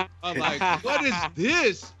 I'm like, what is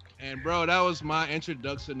this? And bro, that was my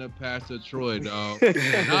introduction to Pastor Troy, dog.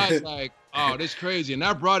 And I was like, oh, this crazy. And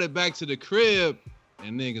I brought it back to the crib,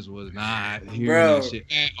 and niggas was not hearing that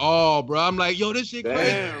shit at all, bro. I'm like, yo, this shit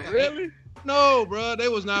crazy. Damn, really? No, bro, they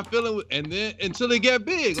was not feeling it, and then until it got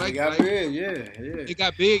big, big, yeah. It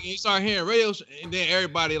got big, and you start hearing radio, and then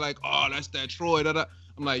everybody like, oh, that's that Troy. Da-da.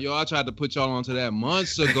 I'm like, yo, I tried to put y'all onto that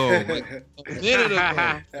months ago, like a minute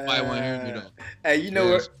ago. Nobody want to hear me though. Hey, you know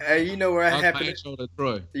where that happened?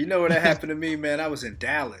 Troy. You know where that happened to me, man? I was in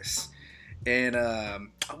Dallas, and I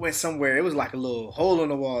went somewhere. It was like a little hole in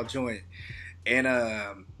the wall joint, and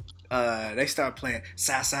they started playing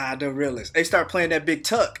Southside the Realest. They started playing that Big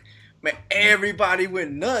Tuck. Man, everybody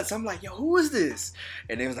went nuts. I'm like, yo, who is this?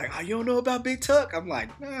 And they was like, oh, you don't know about Big Tuck? I'm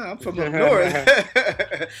like, nah, I'm from up north.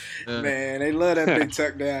 Man, they love that Big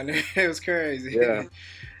Tuck down there. It was crazy. Yeah.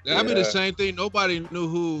 I mean, the same thing. Nobody knew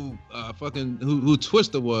who who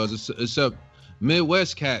Twista was except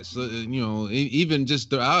Midwest cats. Even just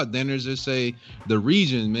the outlanders that say the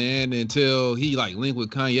region, man, until he like linked with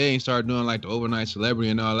Kanye and started doing like the overnight celebrity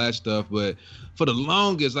and all that stuff. But for the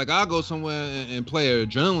longest, like I'll go somewhere and play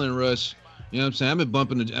Adrenaline Rush. You know what I'm saying? I've been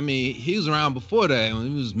bumping he was around before that when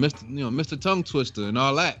he was Mr. Tongue Twister and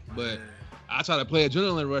all that. But I try to play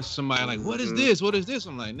Adrenaline Rush to somebody like, what is this? What is this?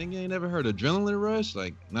 I'm like, nigga, you ain't never heard Adrenaline Rush?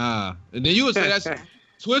 Like, nah. And then you would say that's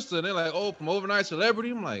Twister, and they're like, oh, from overnight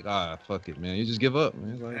celebrity. I'm like, fuck it, man. You just give up,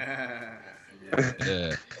 man. Like,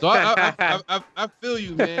 yeah. So I feel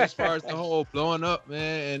you, man, as far as the whole blowing up,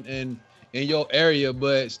 man, and in your area,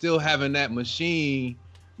 but still having that machine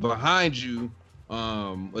behind you,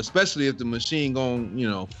 especially if the machine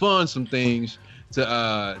gonna, fund some things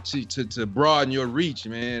to broaden your reach,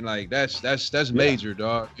 man. Like that's major,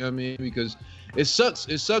 dog. You know what I mean? Because it sucks.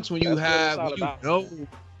 It sucks when you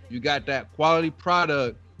you got that quality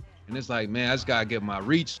product, and it's like, man, I just gotta get my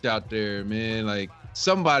reach out there, man. Like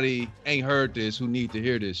somebody ain't heard this who need to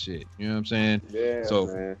hear this shit. You know what I'm saying? Yeah. So,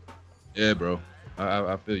 man. Yeah, bro.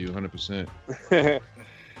 I feel you 100%.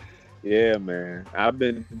 Yeah, man. I've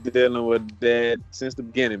been dealing with that since the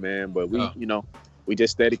beginning, man. But we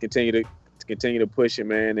just steady continue to push it,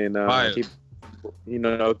 man, and keep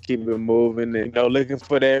it moving, and looking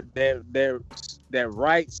for that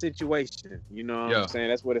right situation. You know what I'm saying?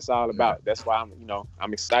 That's what it's all about. Yeah. That's why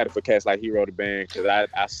I'm excited for cats like Hero the Band, because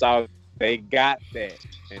I saw they got that,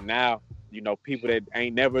 and now people that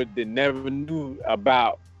never knew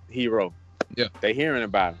about Hero. Yeah, they hearing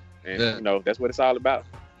about it, and that's what it's all about.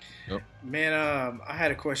 Yep. Man, I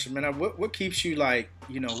had a question, man. What keeps you like,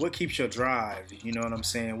 what keeps your drive? You know what I'm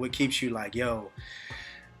saying? What keeps you like, yo,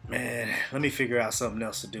 man, let me figure out something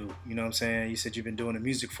else to do. You know what I'm saying? You said you've been doing the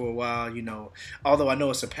music for a while, although I know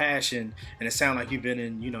it's a passion, and it sounds like you've been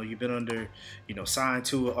under, signed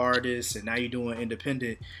to an artist, and now you're doing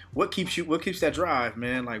independent. What keeps that drive,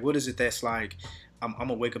 man? Like, what is it that's like, I'm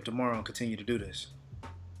gonna wake up tomorrow and continue to do this?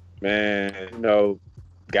 Man,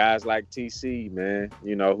 guys like TC, man,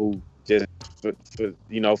 who just for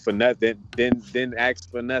nothing, didn't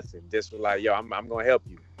ask for nothing. Just was like, yo, I'm gonna help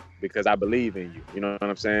you because I believe in you. You know what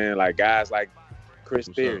I'm saying? Like guys like Chris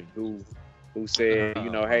Theory, who said,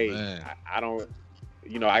 hey, man. I don't,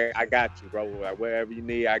 I got you, bro. Like, wherever you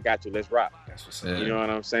need, I got you. Let's rock. That's what's up. You know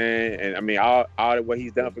what I'm saying? And I mean, all what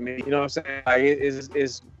he's done for me. You know what I'm saying? Like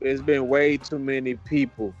it's been way too many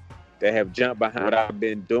people that have jumped behind what I've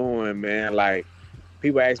been doing, man. Like,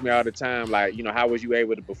 people ask me all the time, like, how was you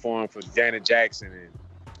able to perform for Janet Jackson? And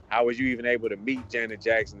how was you even able to meet Janet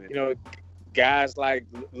Jackson? And, guys like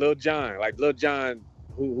Lil Jon,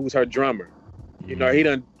 who's her drummer. He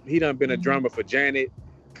done been a drummer for Janet,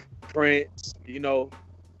 Prince. He don't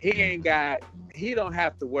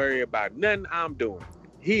have to worry about nothing I'm doing.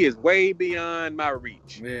 He is way beyond my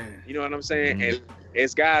reach. Man. You know what I'm saying? Mm-hmm. And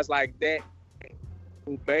it's guys like that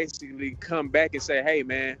who basically come back and say, hey,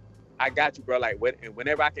 man, I got you, bro. Like,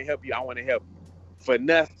 whenever I can help you, I want to help you. For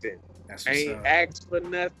nothing. Ain't asked for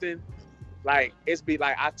nothing. Like, it's be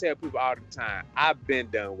like, I tell people all the time, I've been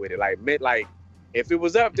done with it. Like, if it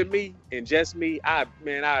was up to me and just me, I'd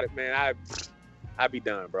I'd be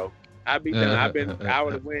done, bro. I'd be done. I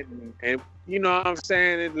would have went and you know what I'm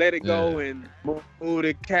saying, and let it go and move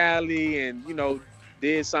to Cali and, you know,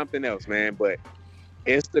 did something else, man. But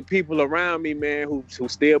it's the people around me, man, who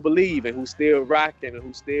still believe and who still rocking and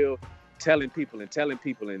who still telling people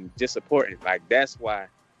and just supporting. Like, that's why.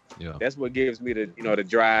 Yeah. That's what gives me the, you know, the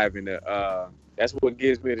drive and the that's what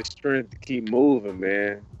gives me the strength to keep moving,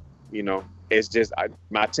 man. You know, it's just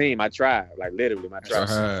my team, my tribe, like literally my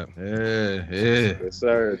tribe. Yeah. Yes,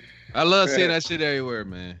 sir. I love seeing that shit everywhere,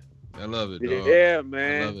 man. I love it, dog. Yeah,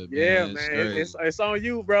 man. I love it, man. Yeah, man. It's on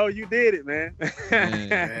you, bro. You did it, man.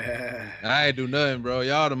 I ain't do nothing, bro.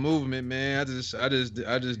 Y'all the movement, man. I just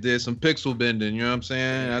did some pixel bending. You know what I'm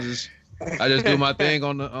saying? I just do my thing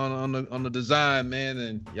on the design, man,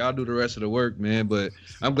 and y'all do the rest of the work, man. But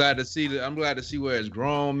I'm glad to see where it's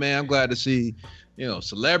grown, man. I'm glad to see, you know,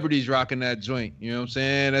 celebrities rocking that joint. You know what I'm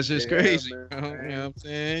saying? That's just crazy. Man. You know what I'm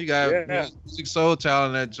saying? You got Music Soul Child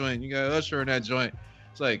in that joint. You got Usher in that joint.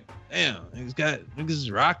 It's like, damn,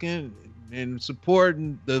 niggas rocking and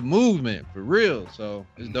supporting the movement for real. So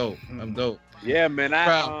it's dope. I'm dope. Yeah, man.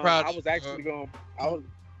 I was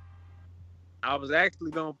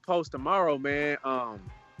actually gonna post tomorrow, man.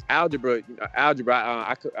 Algebra.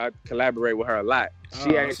 I collaborate with her a lot.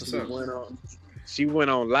 She actually went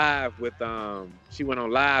on live with her.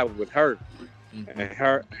 Mm-hmm. And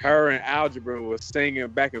her and Algebra was singing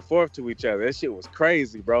back and forth to each other. That shit was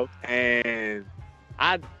crazy, bro. And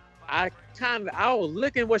I was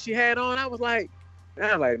looking what she had on. I was like,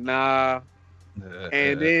 nah.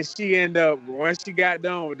 And then she ended up, once she got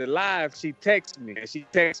done with the live, she texted me. And she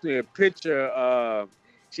texted me a picture of,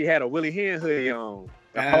 she had a Willie Hen hoodie on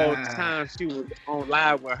the whole time she was on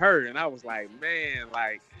live with her. And I was like, man,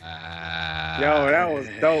 like, yo, that was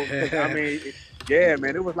dope. I mean, yeah,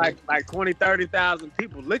 man, it was like 20, 30,000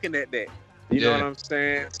 people looking at that. You know what I'm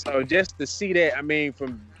saying? So just to see that, I mean,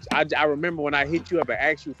 I remember when I hit you up and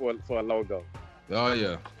asked you for a logo. Oh,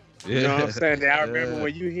 yeah. You know what I'm saying? I remember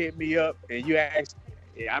when you hit me up and you asked,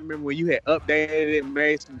 I remember when you had updated it and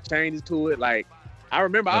made some changes to it. Like, I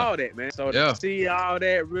remember all that, man. So to see all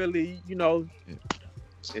that really, you know,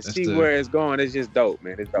 and see where it's going, it's just dope,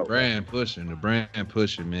 man. It's dope. The brand pushing,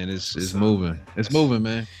 man. It's moving. It's moving,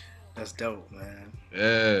 man. That's dope, man.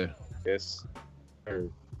 Yeah. Yes.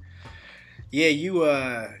 Yeah,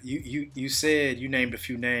 you said you named a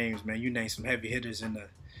few names, man. You named some heavy hitters in the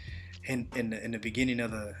beginning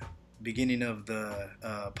of the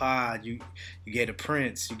pod. You gave a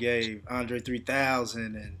Prince, you gave Andre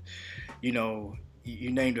 3000, and you know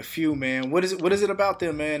you named a few, man. What is it about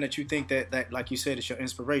them, man, that you think that like you said, it's your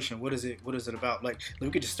inspiration? What is it about? Like, we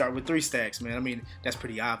could just start with 3 Stacks, man. I mean, that's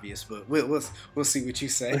pretty obvious, but we'll see what you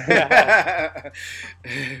say.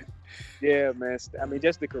 Yeah, man. I mean,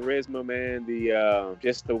 just the charisma, man. The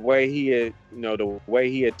just the way the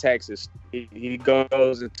way he attacks he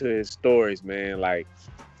goes into his stories, man. Like,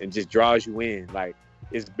 and just draws you in. Like,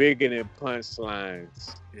 it's bigger than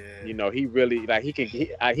punchlines. Yeah. You know, he really he could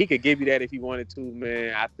give you that if he wanted to,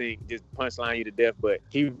 man. I think just punchline you to death, but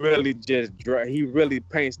he really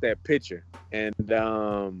paints that picture, and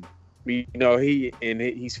you know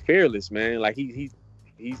he's fearless, man. Like he's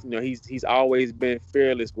always been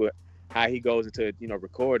fearless with how he goes into, you know,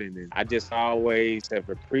 recording, and I just always have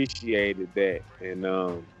appreciated that. And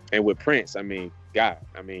with Prince, I mean, God,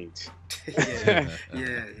 I mean,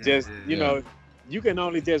 you know, you can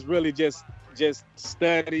only just really just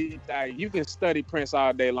study. You can study Prince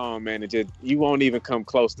all day long, man, and you won't even come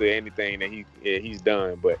close to anything that he's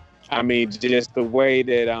done. But I mean, just the way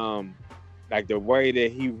that the way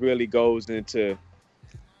that he really goes into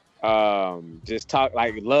just talk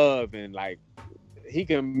like love, and like he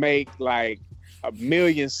can make like 1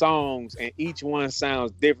 million songs and each one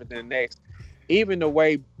sounds different than the next. Even the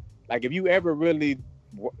way, like, if you ever really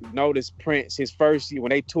noticed Prince, his first year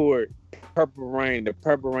when they toured the Purple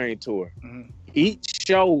Rain tour, each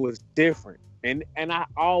show was different. And I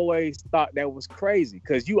always thought that was crazy,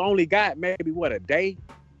 because you only got maybe a day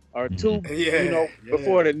or two,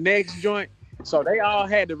 before the next joint. So they all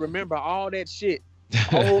had to remember all that shit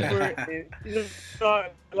over and, you know,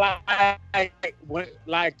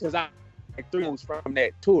 because I three was from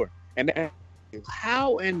that tour, and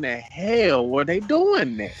how in the hell were they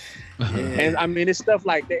doing that? And I mean, it's stuff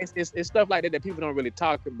like that. It's stuff like that people don't really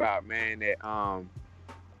talk about, man. That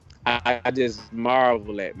I just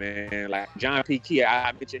marvel at, man. Like John P. Key,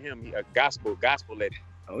 I mentioned him, a gospel legend.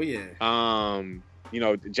 Oh yeah. You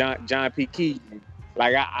know, John P. Key,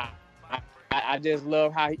 like I just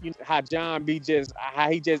love how John B.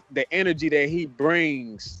 the energy that he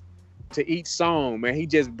brings to each song, man. He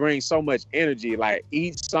just brings so much energy. Like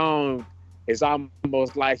each song it's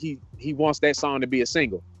almost like he wants that song to be a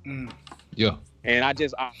single. Yeah. And I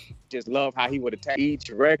just love how he would attack each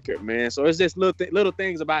record, man. So it's just little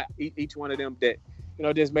things about each one of them that, you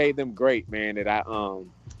know, just made them great, man. That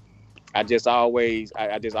I just always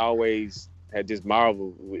had just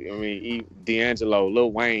marveled. I mean, D'Angelo,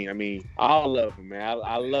 Lil Wayne. I mean, all of them, man.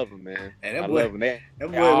 I love them, man. And that I boy, love them. They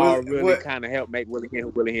all really kind of helped make Willie Hen who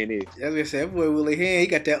Willie Hen is. That's what I said. That boy Willie Hen, he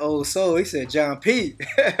got that old soul. He said John P.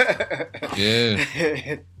 Yeah.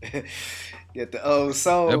 Get the old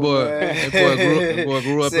soul. That boy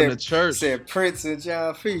grew up in the church. Said Prince and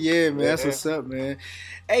John P. Yeah, man. That's what's up, man.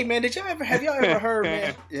 Hey, man, have y'all ever heard,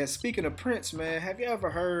 man? Yeah, speaking of Prince, man, have you ever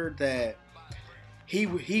heard that he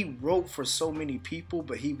wrote for so many people,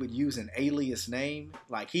 but he would use an alias name?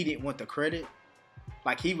 Like, he didn't want the credit.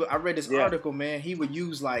 Like, I read this article, man. He would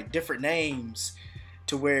use, like, different names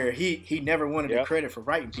to where he never wanted the credit for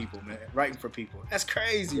writing for people. That's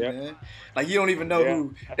crazy, man. Like, you don't even know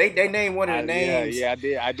who they named one of the names. Yeah,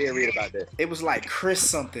 I did read about that. It was like Chris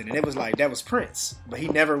something, and it was like that was Prince, but he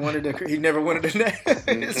never wanted the name.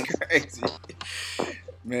 It's crazy.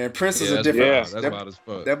 Man, Prince is a different. That's wild as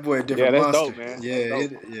fuck. That boy a different that's monster. dope, man. Yeah,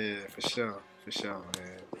 for sure,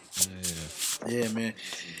 man. Yeah, man.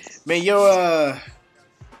 Man, yo,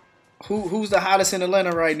 who's the hottest in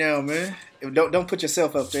Atlanta right now, man? Don't put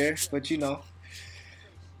yourself up there, but you know.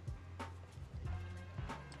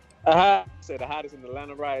 Said the hottest in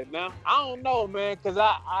Atlanta right now. I don't know, man, because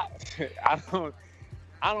I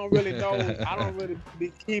don't really know. I don't really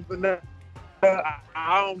be keeping up.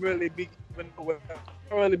 I don't really be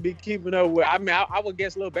keeping up with. I mean, I would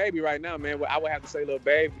guess Lil Baby right now, man. I would have to say Lil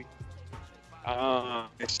Baby. And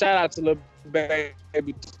shout out to Lil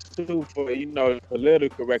Baby too for, you know,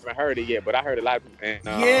 political record. I heard it yet, but I heard a lot. And,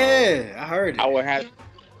 I heard it. I would have.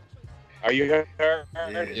 Are you heard?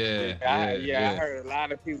 Yeah. I heard a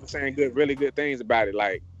lot of people saying really good things about it.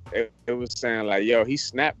 Like it was saying like, yo, he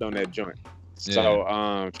snapped on that joint. Yeah. So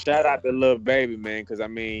shout out to Lil Baby, man, because I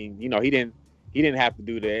mean, you know, he didn't have to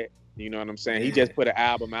do that. You know what I'm saying? Yeah. He just put an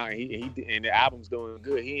album out, and and the album's doing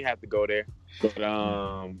good. He didn't have to go there, but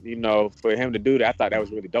you know, for him to do that, I thought that was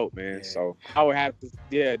really dope, man. Yeah. So I would have to,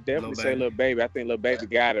 definitely say Lil Baby. I think Lil Baby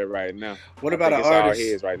got it right now. What about an artist? All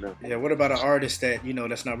his right now. Yeah. What about an artist that, you know,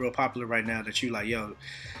 that's not real popular right now that you like? Yo,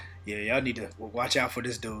 yeah, y'all need to watch out for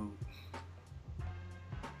this dude.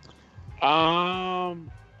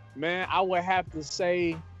 Man, I would have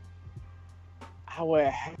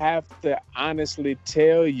to honestly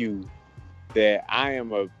tell you that I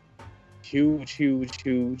am a huge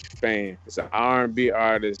fan. It's an R&B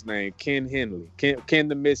artist named Ken Henley, Ken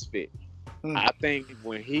the Misfit. I think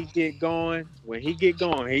when he get going,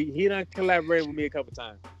 he done collaborated with me a couple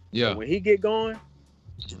times. Yeah. But when he get going,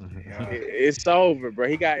 it's over, bro.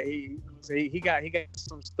 He got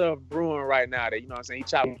some stuff brewing right now that, you know what I'm saying, he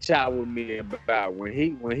chop with me about when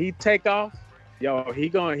he take off. Yo, he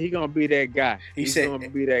gonna be that guy. He's gonna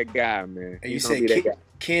be that guy, man. And you said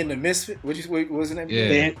Ken the Misfit? What was his name?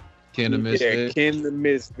 Yeah, Ken the Misfit. Yeah, Ken the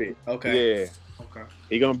Misfit. Okay. Yeah. Okay.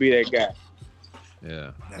 He gonna be that guy.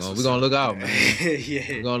 Yeah. We're gonna look out, man. Yeah.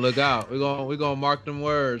 We're gonna look out. We're gonna mark them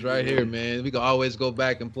words right here, man. We can always go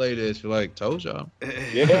back and play this. You're like, told y'all.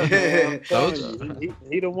 Yeah, man. Told y'all.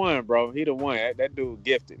 He the one, bro. He the one. That dude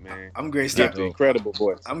gifted, man. I'm great. Start incredible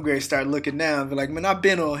voice. I'm great. Start looking now and be like, man, I've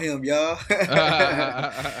been on him, y'all.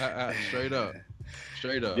 Straight up.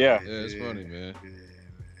 Yeah. Yeah, it's funny, man. Yeah, man.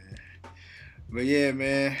 But yeah,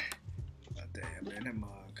 man. Oh, damn, man, that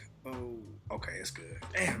mug. Oh. Okay, it's good.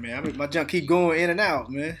 Damn, man. I mean, my junk keep going in and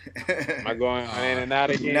out, man. Am I going in and out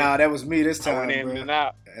again? Nah, that was me this time. I went in and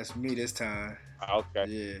out. That's me this time.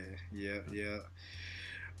 Okay. Yeah.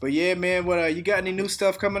 But yeah, man, what you got any new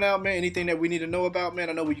stuff coming out, man? Anything that we need to know about, man?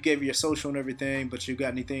 I know you gave your social and everything, but you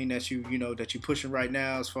got anything that you pushing right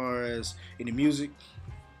now as far as any music?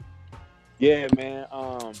 Yeah, man.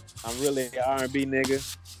 I'm really an R&B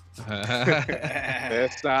nigga.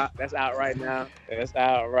 That's out right now. You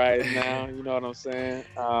know what I'm saying?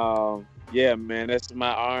 Yeah, man. That's my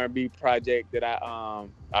R&B project that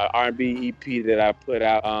R&B EP that I put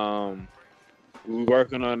out. We're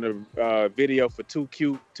working on the video for Too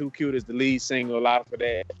Cute. Too Cute is the lead single off of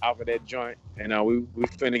that joint, and we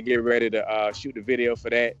finna get ready to shoot the video for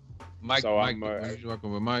that. Mike, so you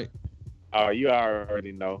working with Mike? Oh, you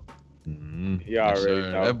already know. Mm-hmm. You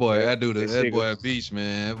already know. That boy a beast,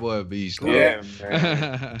 man. That boy a beast. Yeah,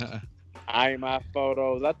 man. I ain't my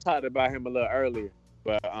photos. I talked about him a little earlier,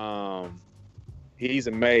 but he's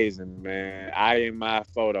amazing, man. I ain't my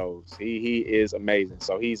photos. He is amazing.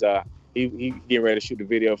 So he getting ready to shoot the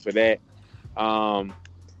video for that. And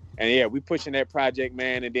yeah, we pushing that project,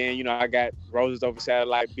 man. And then, I got Roses Over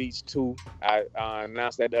Satellite Beach 2. I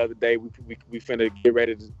announced that the other day. We finna get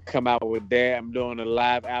ready to come out with that. I'm doing a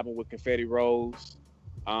live album with Confetti Rose.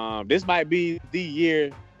 This might be the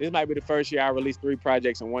year. This might be the first year I released 3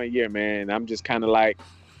 projects in 1 year, man. I'm just kind of like,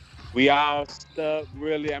 we all stuck,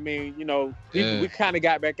 really. I mean, we kind of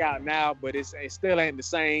got back out now, but it still ain't the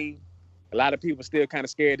same. A lot of people still kind of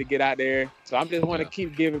scared to get out there. So I'm just want to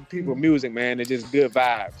keep giving people music, man, and just good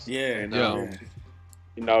vibes. Yeah. And,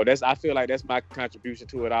 I feel like that's my contribution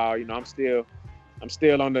to it all. I'm still on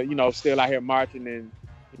the, still out here marching and,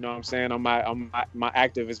 what I'm saying, on my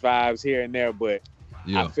activist vibes here and there. But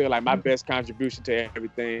I feel like my best contribution to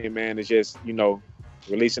everything, man, is just,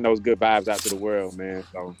 releasing those good vibes out to the world, man.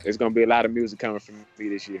 So it's going to be a lot of music coming from me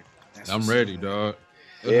this year. I'm ready, dog.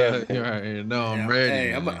 Yeah, I'm ready.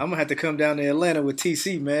 Hey, I'm gonna have to come down to Atlanta with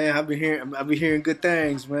TC, man. I've been hearing good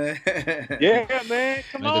things, man. Yeah, man.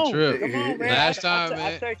 Come on, man. Last time,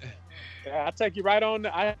 man. I take you right on.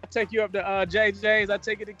 I take you up to JJ's. I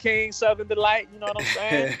take you to King Southern Delight. You know what I'm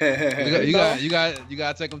saying? you got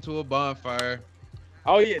to take them to a bonfire.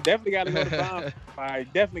 Oh yeah, definitely got to go to bonfire.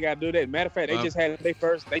 Definitely got to do that. Matter of fact, they just had the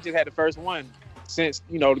first one since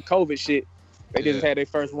the COVID shit. They just had their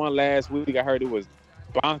first one last week. I heard it was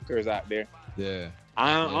bonkers out there. Yeah.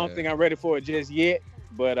 I don't think I'm ready for it just yet,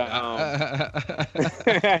 but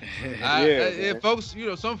folks,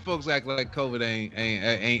 some folks act like COVID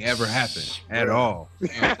ain't ever happened at all.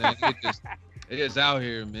 It's out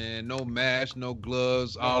here, man. No mask, no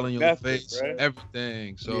gloves, all in your face, right?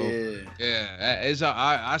 Everything. So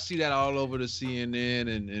I see that all over the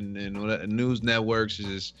CNN and news networks.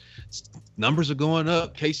 Is numbers are going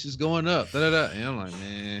up, cases going up, and I'm like,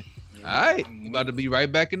 man. All right, we about to be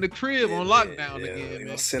right back in the crib on lockdown again. We're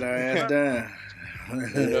gonna sit our ass down.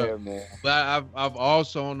 Man. But I've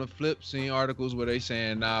also on the flip seen articles where they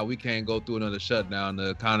saying, we can't go through another shutdown. The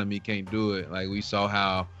economy can't do it. Like we saw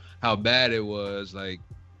how bad it was. Like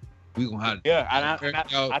we gonna have. Yeah, and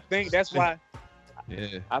I think that's why.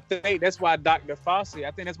 Yeah. I think that's why Dr.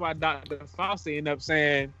 Fauci ended up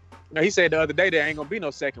saying, he said the other day there ain't gonna be no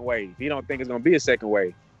second wave. He don't think it's gonna be a second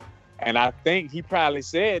wave. And I think he probably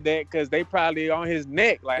said that because they probably on his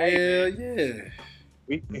neck. Like, hey,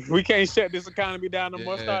 we can't shut this economy down no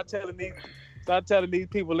more. Start telling these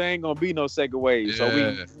people there ain't gonna be no second wave. So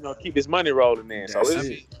we, keep this money rolling in. So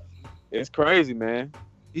it's crazy, man.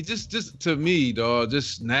 It just to me, dog,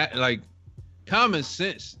 just not like common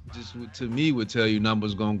sense. Just to me would tell you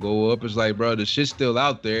numbers gonna go up. It's like, bro, the shit's still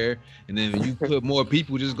out there, and then when you put more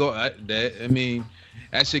people, just go.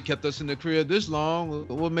 That shit kept us in the crib this long.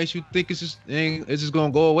 What makes you think it's just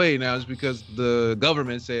gonna go away now? It's because the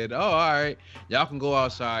government said, "Oh, all right, y'all can go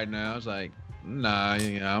outside now." It's like, nah,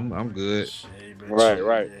 I'm good.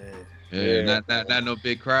 Right. Yeah, not no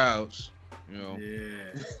big crowds.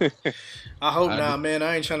 Yeah. I hope not, man.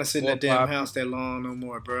 I ain't trying to sit in that damn house that long no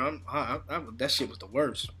more, bro. That shit was the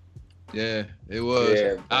worst. Yeah, it was.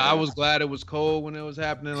 Yeah, I was glad it was cold when it was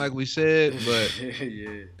happening, like we said, but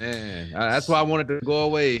man, that's why I wanted to go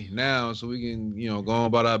away now, so we can, go on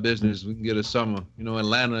about our business. We can get a summer.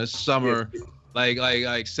 Atlanta is summer, like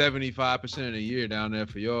 75% of the year down there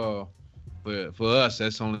for y'all. But for us,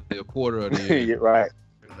 that's only a quarter of the year. Right.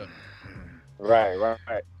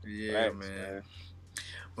 Yeah, thanks, man.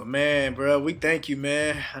 But man, bro, we thank you,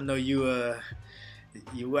 man. I know you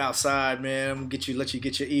outside, man. I'm gonna let you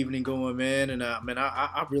get your evening going, man. And man,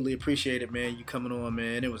 I really appreciate it, man. You coming on,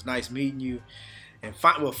 man. It was nice meeting you, and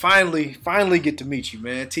finally get to meet you,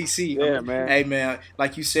 man. TC, man. Hey, man,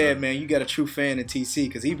 like you said, man, you got a true fan in TC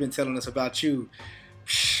because he's been telling us about you,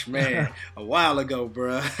 man, a while ago,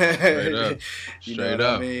 bro. Straight up. You know what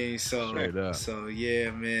I mean? So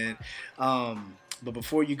yeah, man. But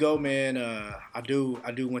before you go, man, I do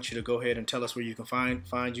want you to go ahead and tell us where you can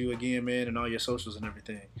find you again, man, and all your socials and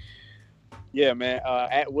everything. Yeah, man.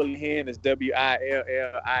 At Willie Hyn is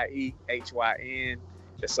WILLIEHYN.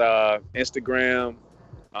 It's Instagram,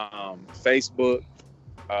 Facebook,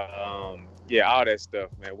 all that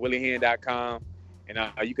stuff, man. WillieHyn.com,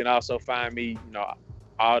 and you can also find me,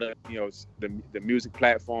 all the the music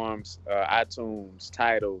platforms, iTunes,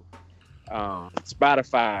 Tidal,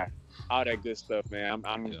 Spotify. All that good stuff, man.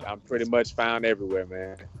 I'm pretty much found everywhere,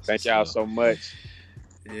 man. Thank y'all so much.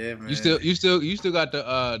 Yeah, man. You still got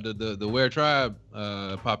the Where Tribe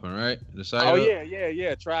popping, right? The site. Oh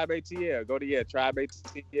yeah. Tribe ATL. Go to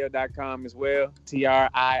tribeatl.com as well.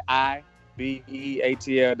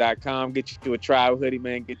 TRIIBEATL.com. Get you a Tribe hoodie,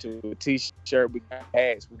 man. Get you a t-shirt. We got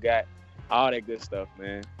hats. We got all that good stuff,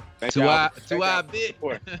 man. Thank y'all. Too high bit.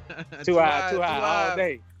 Too high all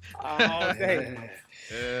day. all day.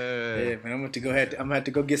 Yeah, man. I'm gonna have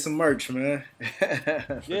to go get some merch, man.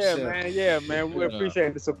 Yeah, sure. man. Yeah, man. We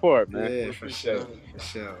appreciate the support, man. Yeah, for sure.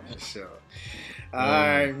 All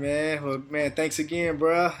right, man. Well, man, thanks again,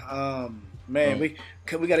 bro. Man, we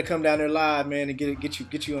got to come down there live, man, and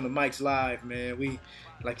get you on the mics live, man. We,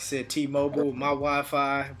 like you said, T-Mobile, my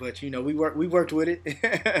Wi-Fi, but we worked with it.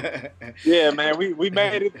 Yeah, man, we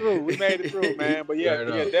made it through. Man. But yeah,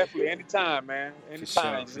 definitely anytime, man.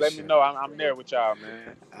 Anytime. Just let me know. I'm there with y'all,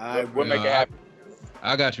 man. All right, we'll make it happen.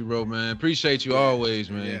 I got you, bro, man. Appreciate you always,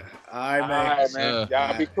 man. Yeah. All right, man. All right, man.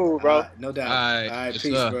 Y'all be cool, bro. No doubt. All right,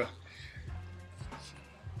 peace, bro.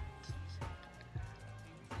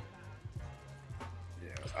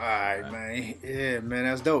 All right, man. Yeah, man,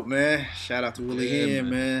 that's dope, man. Shout out to Willie Hen,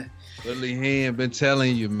 man. Willie Hen, been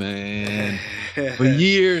telling you, man, for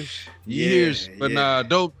years. But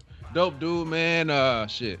dope dude, man.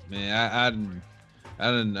 Shit, man. I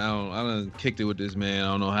done kicked it with this man. I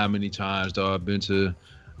don't know how many times, dog. I've been to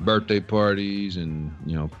birthday parties and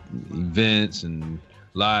events and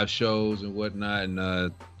live shows and whatnot.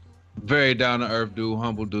 And very down to earth dude,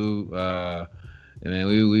 humble dude. Man,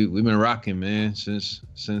 we've been rocking, man, since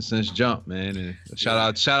jump, man. And shout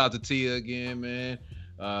out to Tia again, man,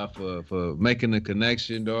 for making the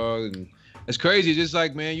connection, dog. And it's crazy, just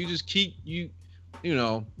like, man, you just keep a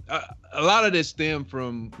lot of this stem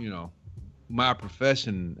from my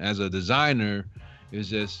profession as a designer.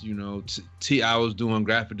 Is just I was doing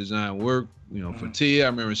graphic design work, for Tia. I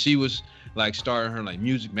remember she was like starting her like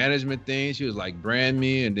music management thing. She was like brand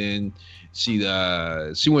me, and then she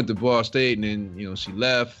went to Ball State, and then she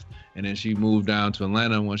left, and then she moved down to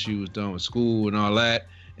Atlanta when she was done with school and all that,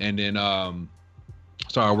 and then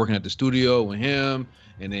started working at the studio with him,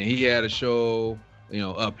 and then he had a show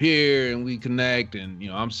up here, and we connect, and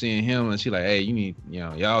I'm seeing him, and she like, hey, you need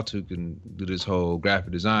y'all two can do this whole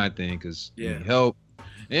graphic design thing because you need help.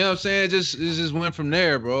 You know what I'm saying? It just went from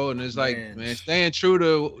there, bro. And it's like, man, staying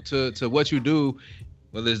true to what you do,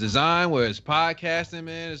 whether it's design, whether it's podcasting,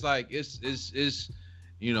 man, it's like it's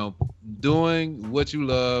doing what you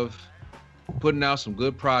love, putting out some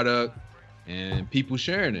good product, and people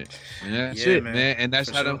sharing it. And that's it, man. And that's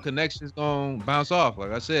how them connections gonna bounce off.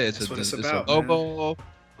 Like I said, it's a logo,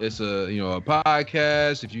 it's a a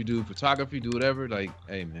podcast. If you do photography, do whatever. Like,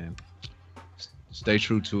 hey, man. Stay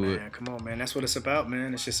true to it. Come on, man. That's what it's about,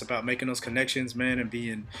 man. It's just about making those connections, man, and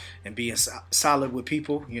being solid with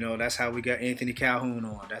people. That's how we got Anthony Calhoun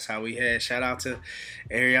on. That's how we had. Shout out to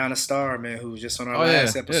Ariana Starr, man, who was just on our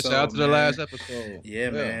last episode. Yeah, shout out to the last episode. Yeah,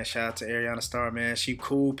 man. Shout out to Ariana Starr, man. She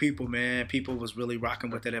cool people, man. People was really rocking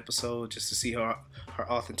with that episode just to see her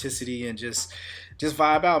authenticity and just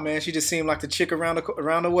vibe out, man. She just seemed like the chick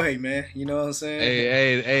around the way, man. You know what I'm saying?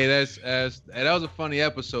 Hey, that was a funny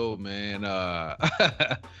episode, man. I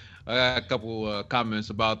got a couple comments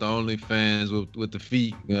about the OnlyFans with the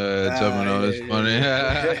feet. It's funny.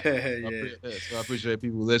 So I appreciate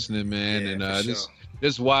people listening, man. And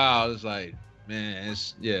this wild. It's like, man,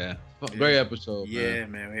 great episode. Yeah,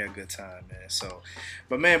 man, we had a good time, man. So,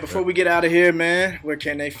 but man, before we get out of here, man, where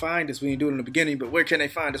can they find us? We didn't do it in the beginning, but where can they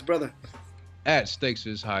find us, brother? At Stakes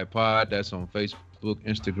is High Pod. That's on Facebook,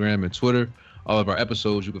 Instagram, and Twitter. All of our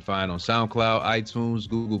episodes you can find on SoundCloud, iTunes,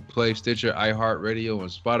 Google Play, Stitcher, iHeartRadio, and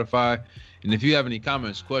Spotify. And if you have any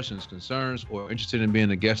comments, questions, concerns, or interested in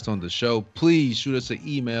being a guest on the show, please shoot us an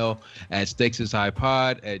email at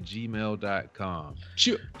stakesishighpod@gmail.com.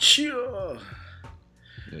 Sure.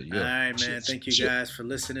 Yeah. All right, man. Thank you guys for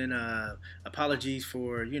listening. Apologies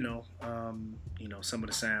for some of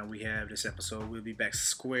the sound we have this episode. We'll be back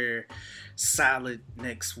square, solid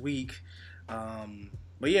next week.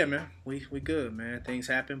 But yeah, man, we good, man. Things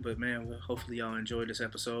happen, but man, hopefully y'all enjoyed this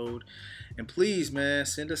episode. And please, man,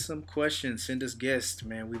 send us some questions, send us guests,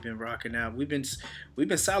 man. We've been rocking out. We've been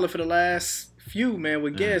solid for the last few, man,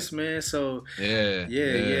 with guests, man. So yeah,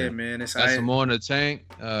 man. Got some more in the tank.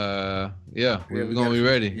 We're gonna be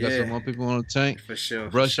ready. Got some more people on the tank for sure.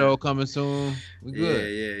 Brush show coming soon. We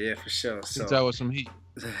good. Yeah, for sure. So out with some heat.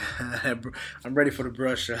 I'm ready for the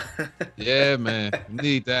brush show. Yeah, man, we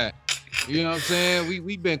need that. You know what I'm saying?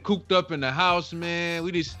 We been cooped up in the house, man.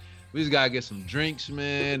 We just gotta get some drinks,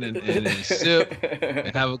 man, and sip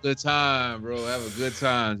and have a good time, bro. Have a good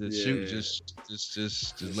time. Shoot, just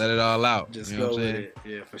let it all out. Just you know go what I'm with saying? it.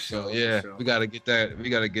 Yeah, for sure. So, yeah, for sure. we gotta get that. We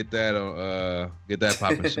gotta get that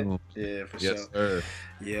popping soon. Yeah, for yes, sure. Sir.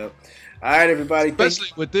 Yep. All right, everybody. Especially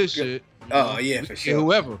with this shit. Oh yeah, for sure.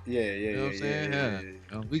 Whoever. Yeah. You know what I'm saying? Yeah.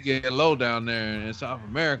 We get low down there in South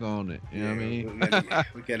America on it. You know what I mean?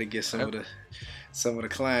 We gotta get some of some of the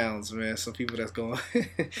clowns, man. Some people that's going.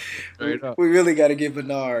 we really got to get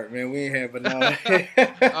Bernard, man. We ain't had Bernard.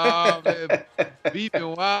 Oh man,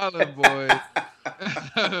 beeping wildin', boy.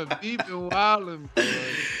 Beeping wildin', boy.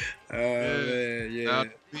 Oh man,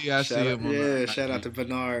 yeah. Shout out to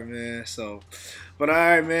Bernard, man. So, but all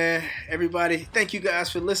right, man. Everybody, thank you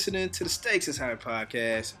guys for listening to the Stakes is High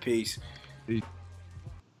podcast. Peace. Peace.